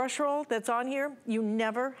 And the brush roll that's on here, you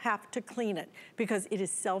never have to clean it because it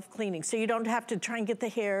is self-cleaning. So you don't have to try and get the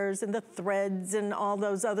hairs and the threads and all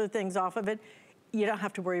those other things off of it. You don't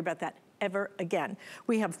have to worry about that ever again.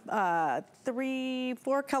 We have 3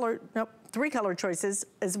 color choices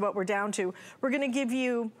is what we're down to. We're gonna give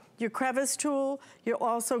you your crevice tool. You're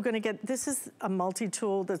also gonna get, this is a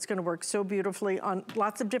multi-tool that's gonna work so beautifully on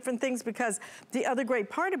lots of different things because the other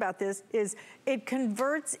great part about this is it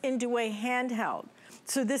converts into a handheld.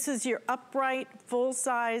 So this is your upright,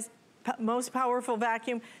 full-size, most powerful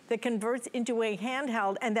vacuum that converts into a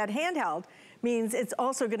handheld, and that handheld means it's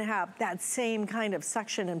also gonna have that same kind of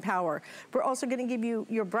suction and power. We're also gonna give you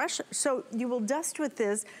your brush, so you will dust with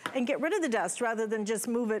this and get rid of the dust rather than just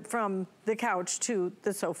move it from the couch to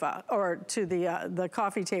the sofa or to the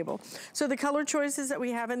coffee table. So the color choices that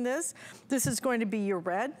we have in this is going to be your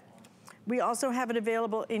red. We also have it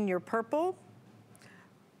available in your purple.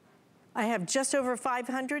 I have just over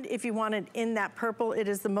 500. If you want it in that purple, it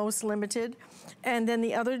is the most limited. And then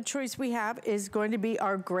the other choice we have is going to be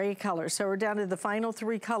our gray color. So we're down to the final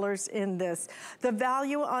 3 colors in this. The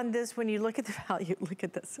value on this, when you look at the value, look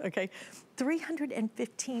at this, okay?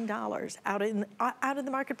 $315 out of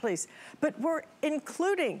the marketplace. But we're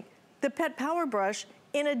including the Pet Power Brush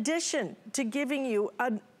in addition to giving you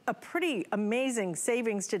a pretty amazing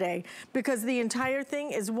savings today because the entire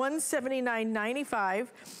thing is $179.95.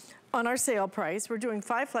 on our sale price. We're doing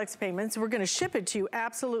 5 flex payments. We're gonna ship it to you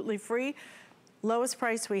absolutely free. Lowest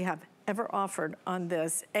price we have ever offered on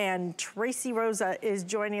this. And Tracy Rosa is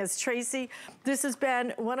joining us. Tracy, this has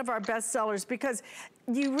been one of our best sellers because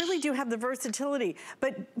you really do have the versatility.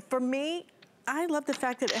 But for me, I love the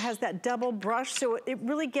fact that it has that double brush so it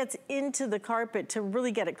really gets into the carpet to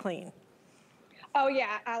really get it clean. Oh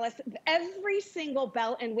yeah, Alyce, every single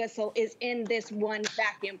bell and whistle is in this one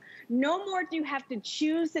vacuum. No more do you have to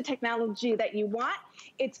choose the technology that you want.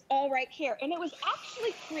 It's all right here. And it was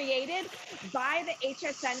actually created by the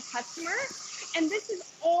HSN customer. And this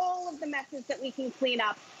is all of the messes that we can clean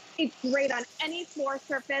up. It's great on any floor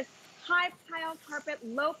surface, high pile carpet,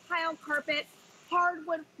 low pile carpet,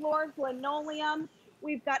 hardwood floors, linoleum.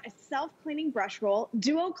 We've got a self-cleaning brush roll,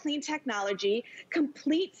 dual clean technology,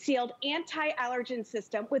 complete sealed anti-allergen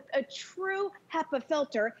system with a true HEPA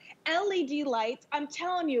filter, LED lights. I'm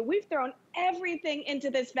telling you, we've thrown everything into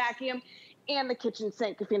this vacuum and the kitchen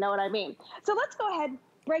sink, if you know what I mean. So let's go ahead,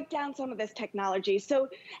 break down some of this technology. So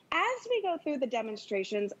as we go through the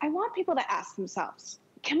demonstrations, I want people to ask themselves,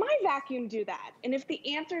 can my vacuum do that? And if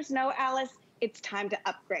the answer is no, Alyce, it's time to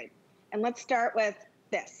upgrade. And let's start with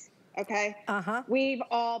this. Okay. We've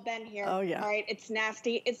all been here. Oh yeah. All right. It's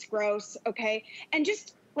nasty. It's gross. Okay. And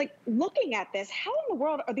just like looking at this, how in the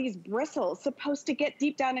world are these bristles supposed to get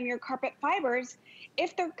deep down in your carpet fibers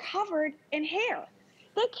if they're covered in hair?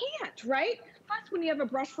 They can't, right? Plus, when you have a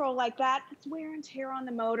brush roll like that, it's wear and tear on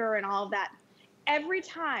the motor and all of that. Every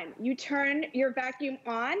time you turn your vacuum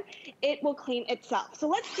on, it will clean itself. So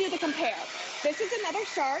let's do the compare. This is another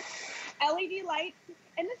Shark LED light.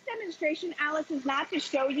 And this demonstration, Alyce, is not to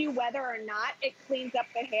show you whether or not it cleans up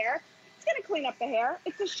the hair. It's going to clean up the hair.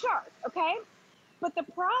 It's a Shark, okay? But the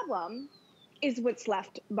problem is what's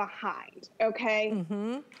left behind, okay?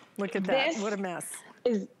 Look at that. What a mess.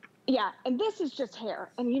 Yeah, and this is just hair.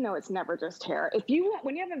 And you know it's never just hair.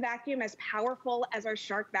 When you have a vacuum as powerful as our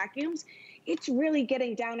Shark vacuums, it's really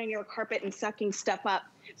getting down in your carpet and sucking stuff up.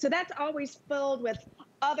 So that's always filled with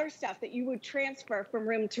other stuff that you would transfer from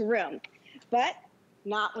room to room. But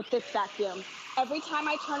not with this vacuum. Every time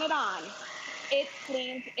I turn it on, it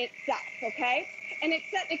cleans itself, okay? And it's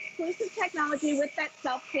that exclusive technology with that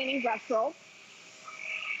self-cleaning brush roll.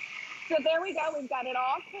 So there we go. We've got it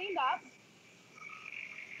all cleaned up.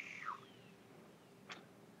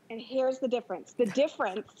 And here's the difference. The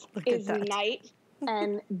difference is night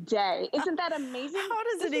and day. Isn't that amazing? How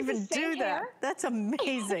does it even do that? That's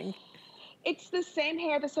amazing. It's the same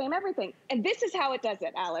hair, the same everything. And this is how it does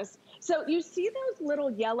it, Alyce. So you see those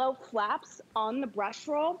little yellow flaps on the brush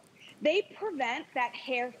roll? They prevent that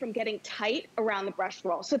hair from getting tight around the brush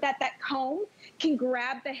roll so that that comb can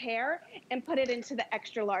grab the hair and put it into the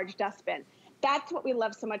extra large dustbin. That's what we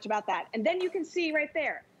love so much about that. And then you can see right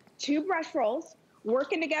there, 2 brush rolls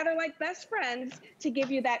working together like best friends to give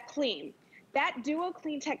you that clean. That duo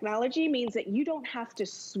clean technology means that you don't have to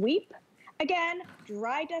sweep again,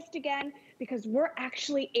 dry dust again, because we're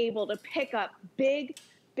actually able to pick up big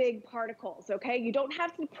particles, okay? You don't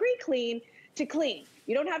have to pre-clean to clean.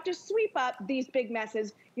 You don't have to sweep up these big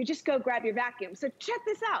messes. You just go grab your vacuum. So check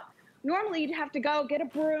this out. Normally you'd have to go get a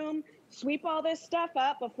broom, sweep all this stuff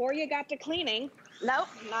up before you got to cleaning. Nope,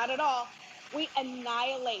 not at all. We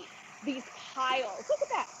annihilate these piles. Look at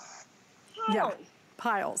that. Piles. Yeah,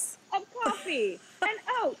 piles. Of coffee and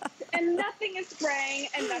oats, and nothing is spraying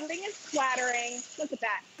and nothing is splattering. Look at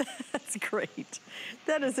that. That's great.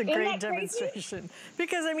 That is a great demonstration.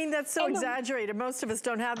 Because, I mean, that's so exaggerated. Most of us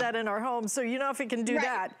don't have that in our homes. So, you know, if it can do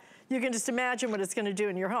that, you can just imagine what it's going to do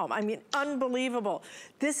in your home. I mean, unbelievable.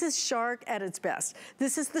 This is Shark at its best.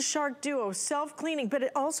 This is the Shark Duo self-cleaning, but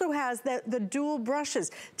it also has the dual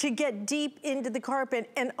brushes to get deep into the carpet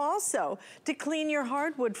and also to clean your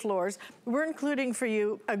hardwood floors. We're including for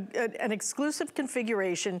you an exclusive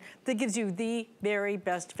configuration that gives you the very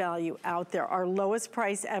best value out there. Our lowest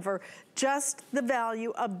price ever. Just the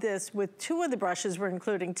value of this with 2 of the brushes we're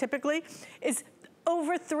including typically is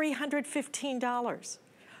over $315.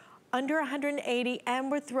 Under $180, and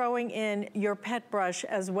we're throwing in your pet brush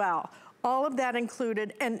as well. All of that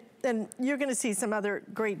included, and you're gonna see some other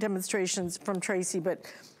great demonstrations from Tracy, but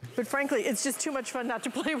frankly, it's just too much fun not to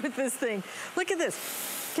play with this thing. Look at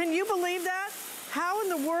this. Can you believe that? How in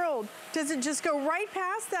the world does it just go right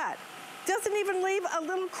past that? Doesn't even leave a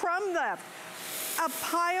little crumb left. A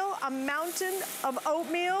pile, a mountain of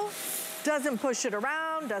oatmeal, doesn't push it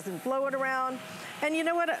around, doesn't blow it around. And you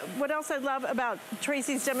know what else I love about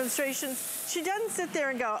Tracy's demonstrations? She doesn't sit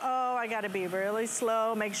there and go, oh, I gotta be really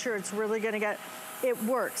slow, make sure it's really gonna get, it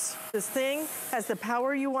works. This thing has the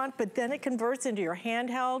power you want, but then it converts into your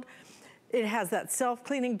handheld. It has that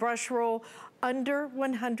self-cleaning brush roll, under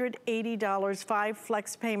 $180, 5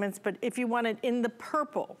 flex payments, but if you want it in the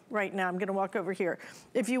purple, right now, I'm gonna walk over here.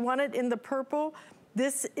 If you want it in the purple,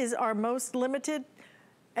 this is our most limited,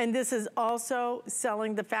 and this is also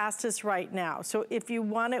selling the fastest right now. So if you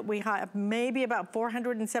want it, we have maybe about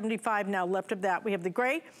 475 now left of that. We have the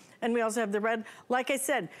gray, and we also have the red. Like I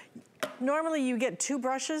said, normally you get 2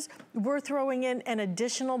 brushes. We're throwing in an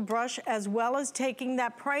additional brush as well as taking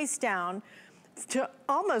that price down to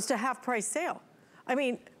almost a half price sale. I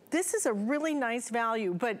mean, this is a really nice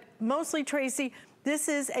value, but mostly, Tracy, this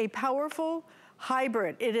is a powerful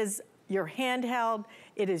hybrid. It is your handheld,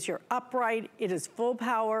 it is your upright, it is full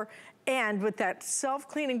power, and with that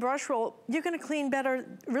self-cleaning brush roll, you're gonna clean better,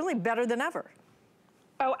 really better than ever.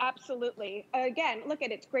 Oh, absolutely. Again, look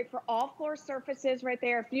at it. It's great for all floor surfaces right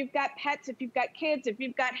there. If you've got pets, if you've got kids, if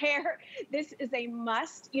you've got hair, this is a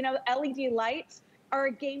must. You know, LED lights are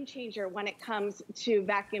a game changer when it comes to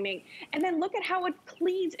vacuuming. And then look at how it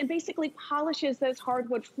cleans and basically polishes those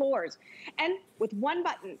hardwood floors. And with one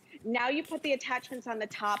button, now you put the attachments on the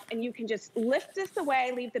top and you can just lift this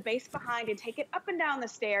away, leave the base behind, and take it up and down the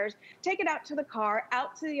stairs, take it out to the car,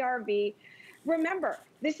 out to the RV. Remember,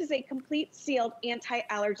 this is a complete sealed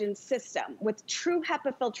anti-allergen system with true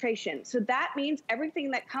HEPA filtration. So that means everything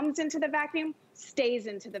that comes into the vacuum stays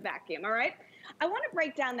into the vacuum, all right? I want to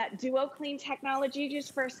break down that Duo Clean technology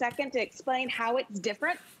just for a second to explain how it's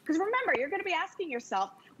different. Because remember, you're going to be asking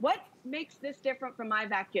yourself, what makes this different from my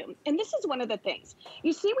vacuum? And this is one of the things.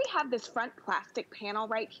 You see we have this front plastic panel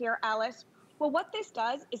right here, Alyce. Well, what this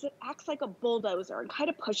does is it acts like a bulldozer and kind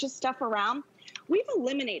of pushes stuff around. We've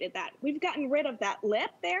eliminated that. We've gotten rid of that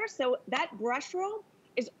lip there, so that brush roll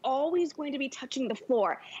is always going to be touching the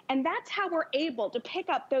floor. And that's how we're able to pick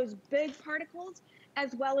up those big particles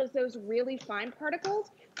as well as those really fine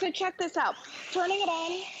particles. So check this out. Turning it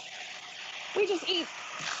on, we just eat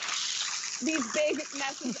these big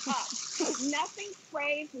messes up. Nothing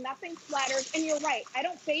sprays, nothing splatters. And you're right, I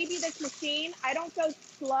don't baby this machine. I don't go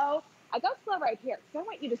slow. I go slow right here. So I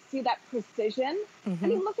want you to see that precision. I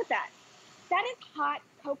mean, look at that. That is hot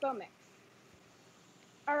cocoa mix.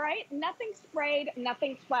 all right? Nothing sprayed,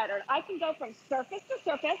 nothing splattered. I can go from surface to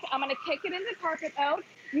surface. I'm gonna kick it into carpet mode.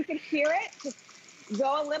 You can hear it, just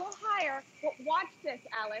go a little higher. But watch this,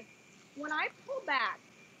 Alyce. When I pull back,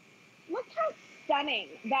 look how stunning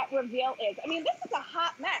that reveal is. I mean, this is a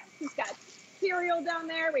hot mess. We've got cereal down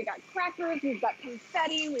there, we've got crackers, we've got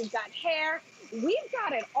confetti, we've got hair. We've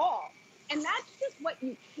got it all. And that's just what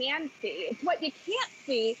you can see. It's what you can't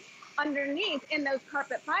see underneath in those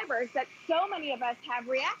carpet fibers that so many of us have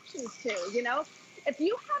reactions to, you know? If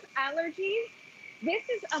you have allergies, this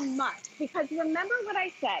is a must, because remember what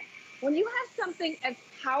I said, when you have something as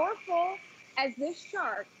powerful as this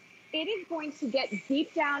shark, it is going to get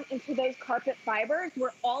deep down into those carpet fibers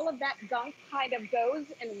where all of that gunk kind of goes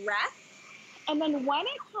and rests. And then when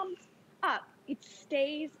it comes up, it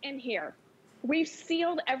stays in here. We've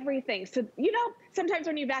sealed everything. So, you know, sometimes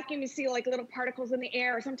when you vacuum, you see like little particles in the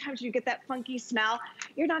air, or sometimes you get that funky smell.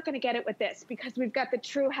 You're not gonna get it with this because we've got the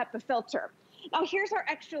true HEPA filter. Now here's our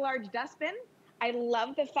extra large dustbin. I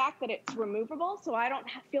love the fact that it's removable, so I don't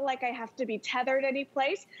feel like I have to be tethered any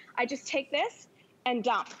place. I just take this and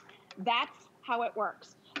dump. That's how it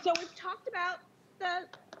works. So we've talked about the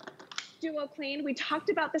Duo Clean. We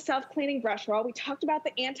talked about the self-cleaning brush roll. We talked about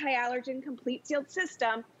the anti-allergen complete sealed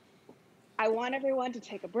system. I want everyone to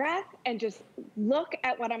take a breath and just look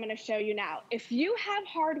at what I'm going to show you now. If you have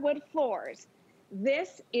hardwood floors,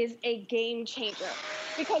 this is a game changer,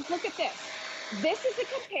 because look at this. This is a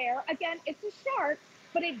compare. Again, it's a shark,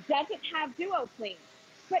 but it doesn't have Duo Clean.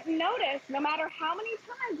 But notice, no matter how many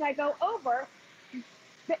times I go over,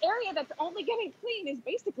 the area that's only getting clean is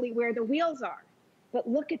basically where the wheels are. But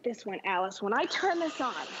look at this one, Alyce. When I turn this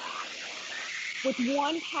on with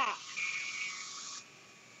one tap,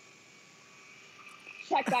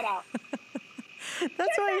 check that out.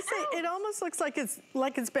 That's why you say it almost looks like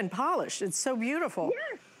it's been polished. It's so beautiful.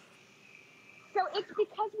 Yes. So it's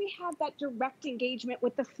because we have that direct engagement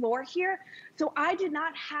with the floor here. So I did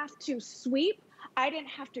not have to sweep. I didn't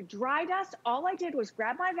have to dry dust. All I did was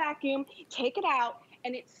grab my vacuum, take it out,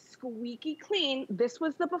 and it's squeaky clean. This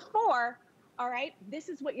was the before. All right, this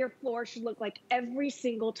is what your floor should look like every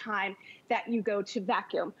single time that you go to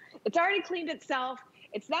vacuum. It's already cleaned itself.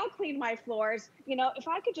 It's now cleaned my floors. You know, if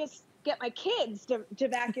I could just get my kids to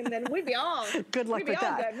vacuum, then we'd be all good luck with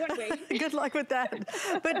that. Good, wouldn't we? Good luck with that.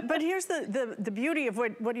 But here's the beauty of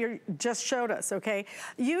what you just showed us. Okay,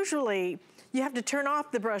 usually you have to turn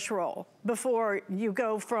off the brush roll before you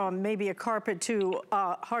go from maybe a carpet to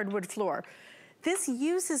a hardwood floor. This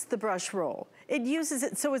uses the brush roll. It uses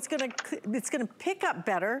it, so it's gonna pick up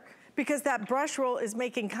better because that brush roll is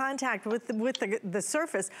making contact with the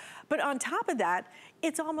surface. But on top of that,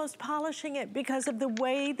 it's almost polishing it because of the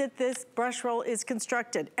way that this brush roll is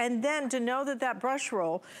constructed. And then to know that that brush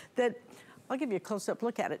roll, I'll give you a close-up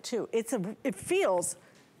look at it too. It feels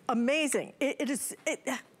amazing.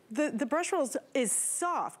 The brush roll is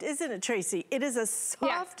soft, isn't it, Tracy? It is a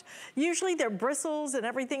soft, usually they're bristles and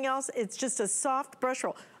everything else. It's just a soft brush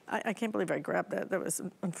roll. I can't believe I grabbed that. That was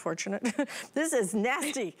unfortunate. This is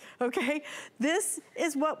nasty, okay? This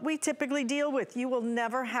is what we typically deal with. You will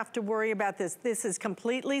never have to worry about this. This is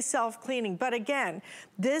completely self-cleaning. But again,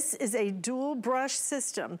 this is a dual brush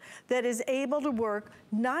system that is able to work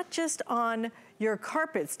not just on your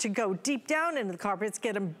carpets, to go deep down into the carpets,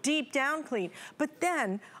 get them deep down clean, but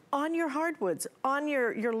then on your hardwoods, on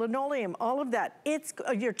your linoleum, all of that,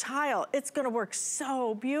 your tile, it's gonna work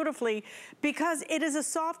so beautifully because it is a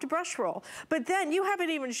soft brush roll. But then you haven't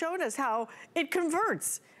even shown us how it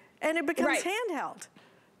converts and it becomes handheld.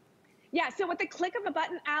 Yeah, so with the click of a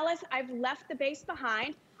button, Alyce, I've left the base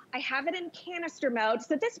behind. I have it in canister mode.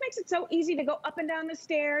 So this makes it so easy to go up and down the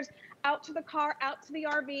stairs, out to the car, out to the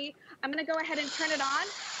RV. I'm gonna go ahead and turn it on.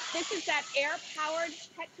 This is that air-powered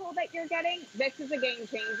pet tool that you're getting. This is a game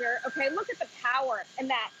changer. Okay, look at the power in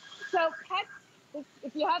that. So pets,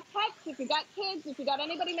 if you have pets, if you got kids, if you got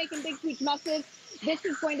anybody making big, huge messes, this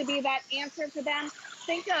is going to be that answer for them.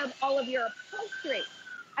 Think of all of your upholstery.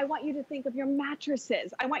 I want you to think of your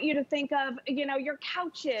mattresses. I want you to think of, you know, your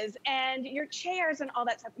couches and your chairs and all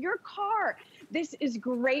that stuff. Your car. This is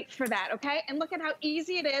great for that, okay? And look at how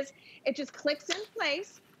easy it is. It just clicks in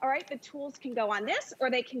place. All right, the tools can go on this or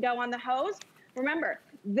they can go on the hose. Remember,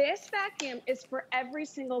 this vacuum is for every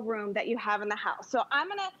single room that you have in the house. So I'm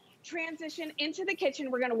gonna transition into the kitchen.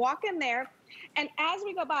 We're gonna walk in there. And as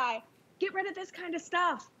we go by, get rid of this kind of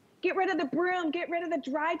stuff. Get rid of the broom, get rid of the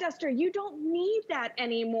dry duster. You don't need that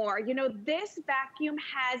anymore. You know, this vacuum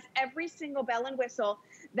has every single bell and whistle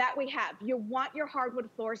that we have. You want your hardwood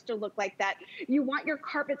floors to look like that. You want your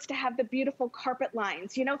carpets to have the beautiful carpet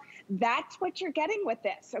lines. You know, that's what you're getting with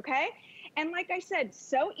this, okay? And like I said,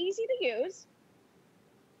 so easy to use.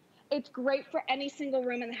 It's great for any single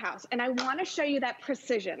room in the house. And I want to show you that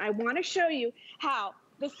precision. I want to show you how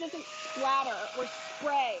this doesn't splatter or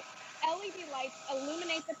spray. LED lights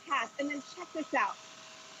illuminate the path. And then check this out.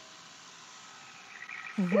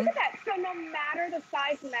 Look at that. So no matter the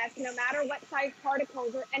size mess, no matter what size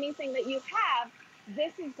particles or anything that you have,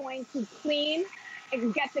 this is going to clean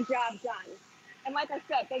and get the job done. And like I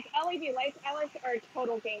said, those LED lights, Alyce, are a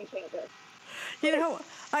total game changer. You know,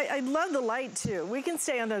 I love the light too. We can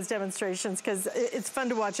stay on those demonstrations because it's fun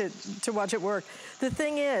to watch it work. The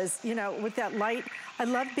thing is, you know, with that light, I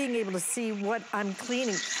love being able to see what I'm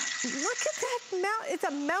cleaning. Look at that it's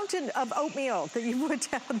a mountain of oatmeal that you put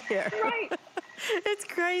down there. Right. It's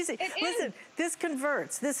crazy. Listen, this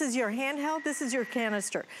converts. This is your handheld, this is your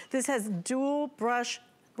canister. This has dual brush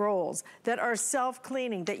rolls that are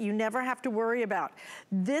self-cleaning that you never have to worry about.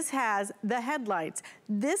 This has the headlights.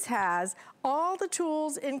 This has all the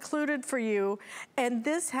tools included for you, and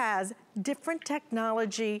this has different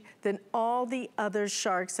technology than all the other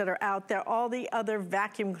Sharks that are out there, all the other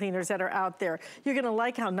vacuum cleaners that are out there. You're gonna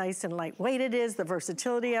like how nice and lightweight it is, the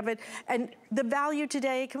versatility of it, and the value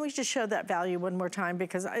today. Can we just show that value one more time?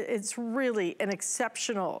 Because it's really an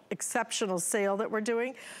exceptional, exceptional sale that we're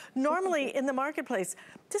doing. Normally in the marketplace,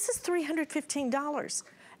 this is $315.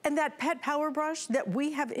 And that pet power brush that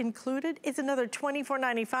we have included is another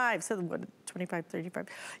 $24.95. So what, $25, $35?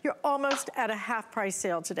 You're almost at a half price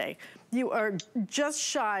sale today. You are just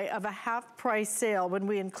shy of a half price sale when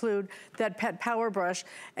we include that pet power brush.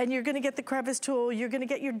 And you're gonna get the crevice tool, you're gonna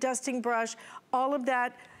get your dusting brush, all of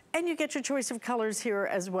that, and you get your choice of colors here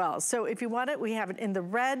as well. So if you want it, we have it in the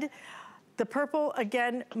red. The purple,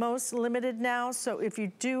 again, most limited now, so if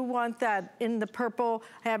you do want that in the purple,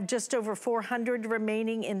 I have just over 400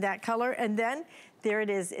 remaining in that color, and then there it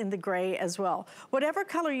is in the gray as well. Whatever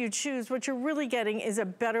color you choose, what you're really getting is a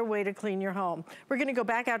better way to clean your home. We're gonna go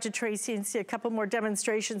back out to Tracy and see a couple more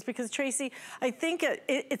demonstrations because Tracy, I think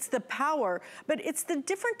it's the power, but it's the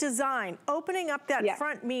different design. Opening up that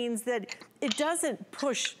front means that it doesn't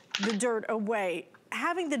push the dirt away.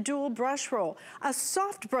 Having the dual brush roll, a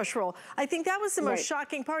soft brush roll. I think that was the most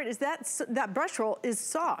shocking part is that brush roll is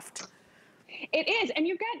soft. It is, and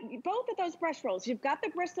you've got both of those brush rolls. You've got the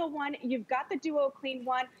bristle one, you've got the duo clean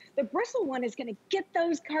one. The bristle one is gonna get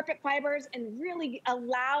those carpet fibers and really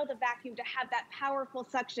allow the vacuum to have that powerful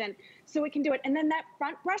suction so it can do it. And then that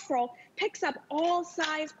front brush roll picks up all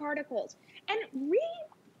size particles. And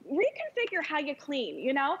reconfigure how you clean,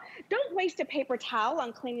 you know? Don't waste a paper towel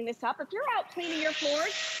on cleaning this up. If you're out cleaning your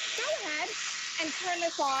floors, go ahead and turn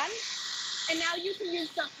this on. And now you can use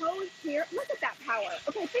the hose here. Look at that power.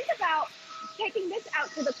 Okay, think about taking this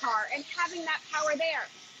out to the car and having that power there.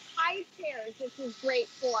 High chairs, this is great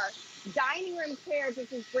for. Dining room chairs,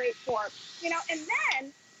 this is great for. You know, and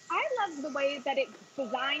then I love the way that it's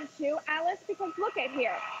designed too, Alyce, because look at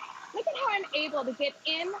here. Look at how I'm able to get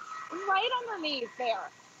in right underneath there.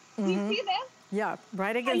 Do you see this? Yeah,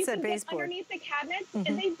 right against that baseboard. Underneath the cabinets, and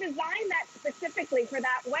they've designed that specifically for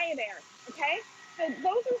that way there, okay? So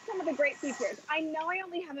those are some of the great features. I know I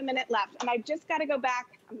only have a minute left, and I just got to go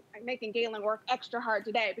back. I'm making Galen work extra hard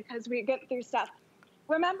today because we get through stuff.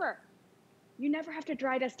 Remember, you never have to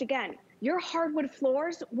dry dust again. Your hardwood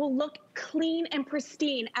floors will look clean and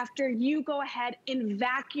pristine after you go ahead and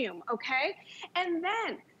vacuum, okay? And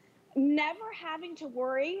then never having to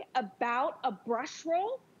worry about a brush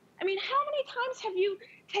roll. I mean, how many times have you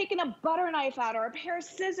taken a butter knife out or a pair of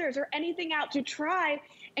scissors or anything out to try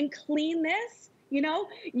and clean this? You know,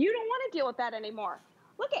 you don't want to deal with that anymore.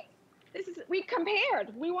 Look at this we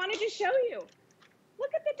compared. We wanted to show you.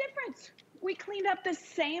 Look at the difference. We cleaned up the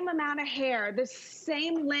same amount of hair, the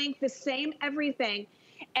same length, the same everything.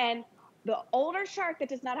 And the older Shark that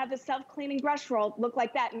does not have the self-cleaning brush roll look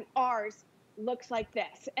like that, and ours looks like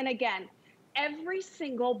this. And again, every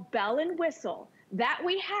single bell and whistle that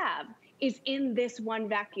we have is in this one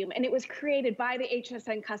vacuum, and it was created by the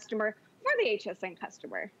HSN customer for the HSN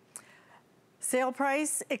customer. Sale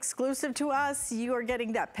price exclusive to us. You are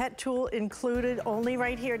getting that pet tool included only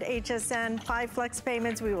right here at HSN. 5 flex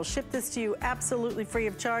payments. We will ship this to you absolutely free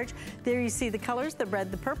of charge. There you see the colors, the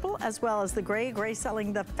red, the purple, as well as the gray. Gray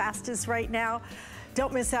selling the fastest right now.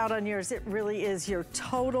 Don't miss out on yours. It really is your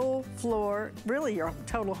total floor, really your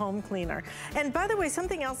total home cleaner. And by the way,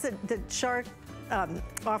 something else that Shark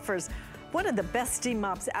offers, one of the best steam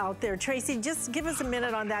mops out there. Tracy, just give us a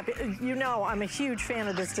minute on that. You know I'm a huge fan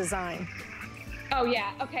of this design. Oh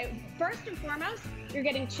yeah, okay. First and foremost, you're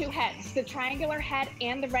getting 2 heads, the triangular head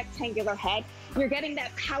and the rectangular head. You're getting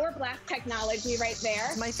that power blast technology right there.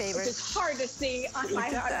 My favorite. Which is hard to see on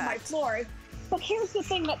my floors. But here's the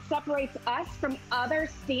thing that separates us from other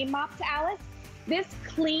steam mops, Alyce. This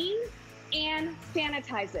cleans and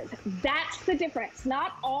sanitizes. That's the difference.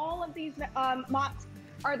 Not all of these mops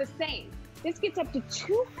are the same. This gets up to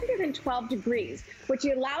 212 degrees, which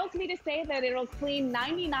allows me to say that it'll clean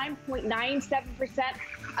 99.97%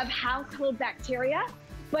 of household bacteria,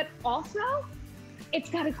 but also it's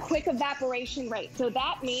got a quick evaporation rate. So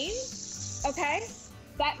that means, okay,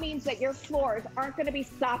 that means that your floors aren't gonna be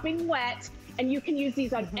sopping wet, and you can use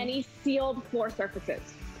these on any sealed floor surfaces.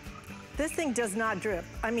 This thing does not drip.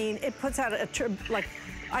 I mean, it puts out like,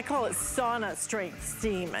 I call it sauna strength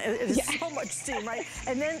steam. It is so much steam, right?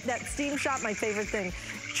 And then that steam shot, my favorite thing.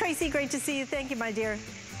 Tracy, great to see you. Thank you, my dear.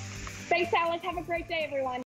 Thanks, Alyce. Have a great day, everyone.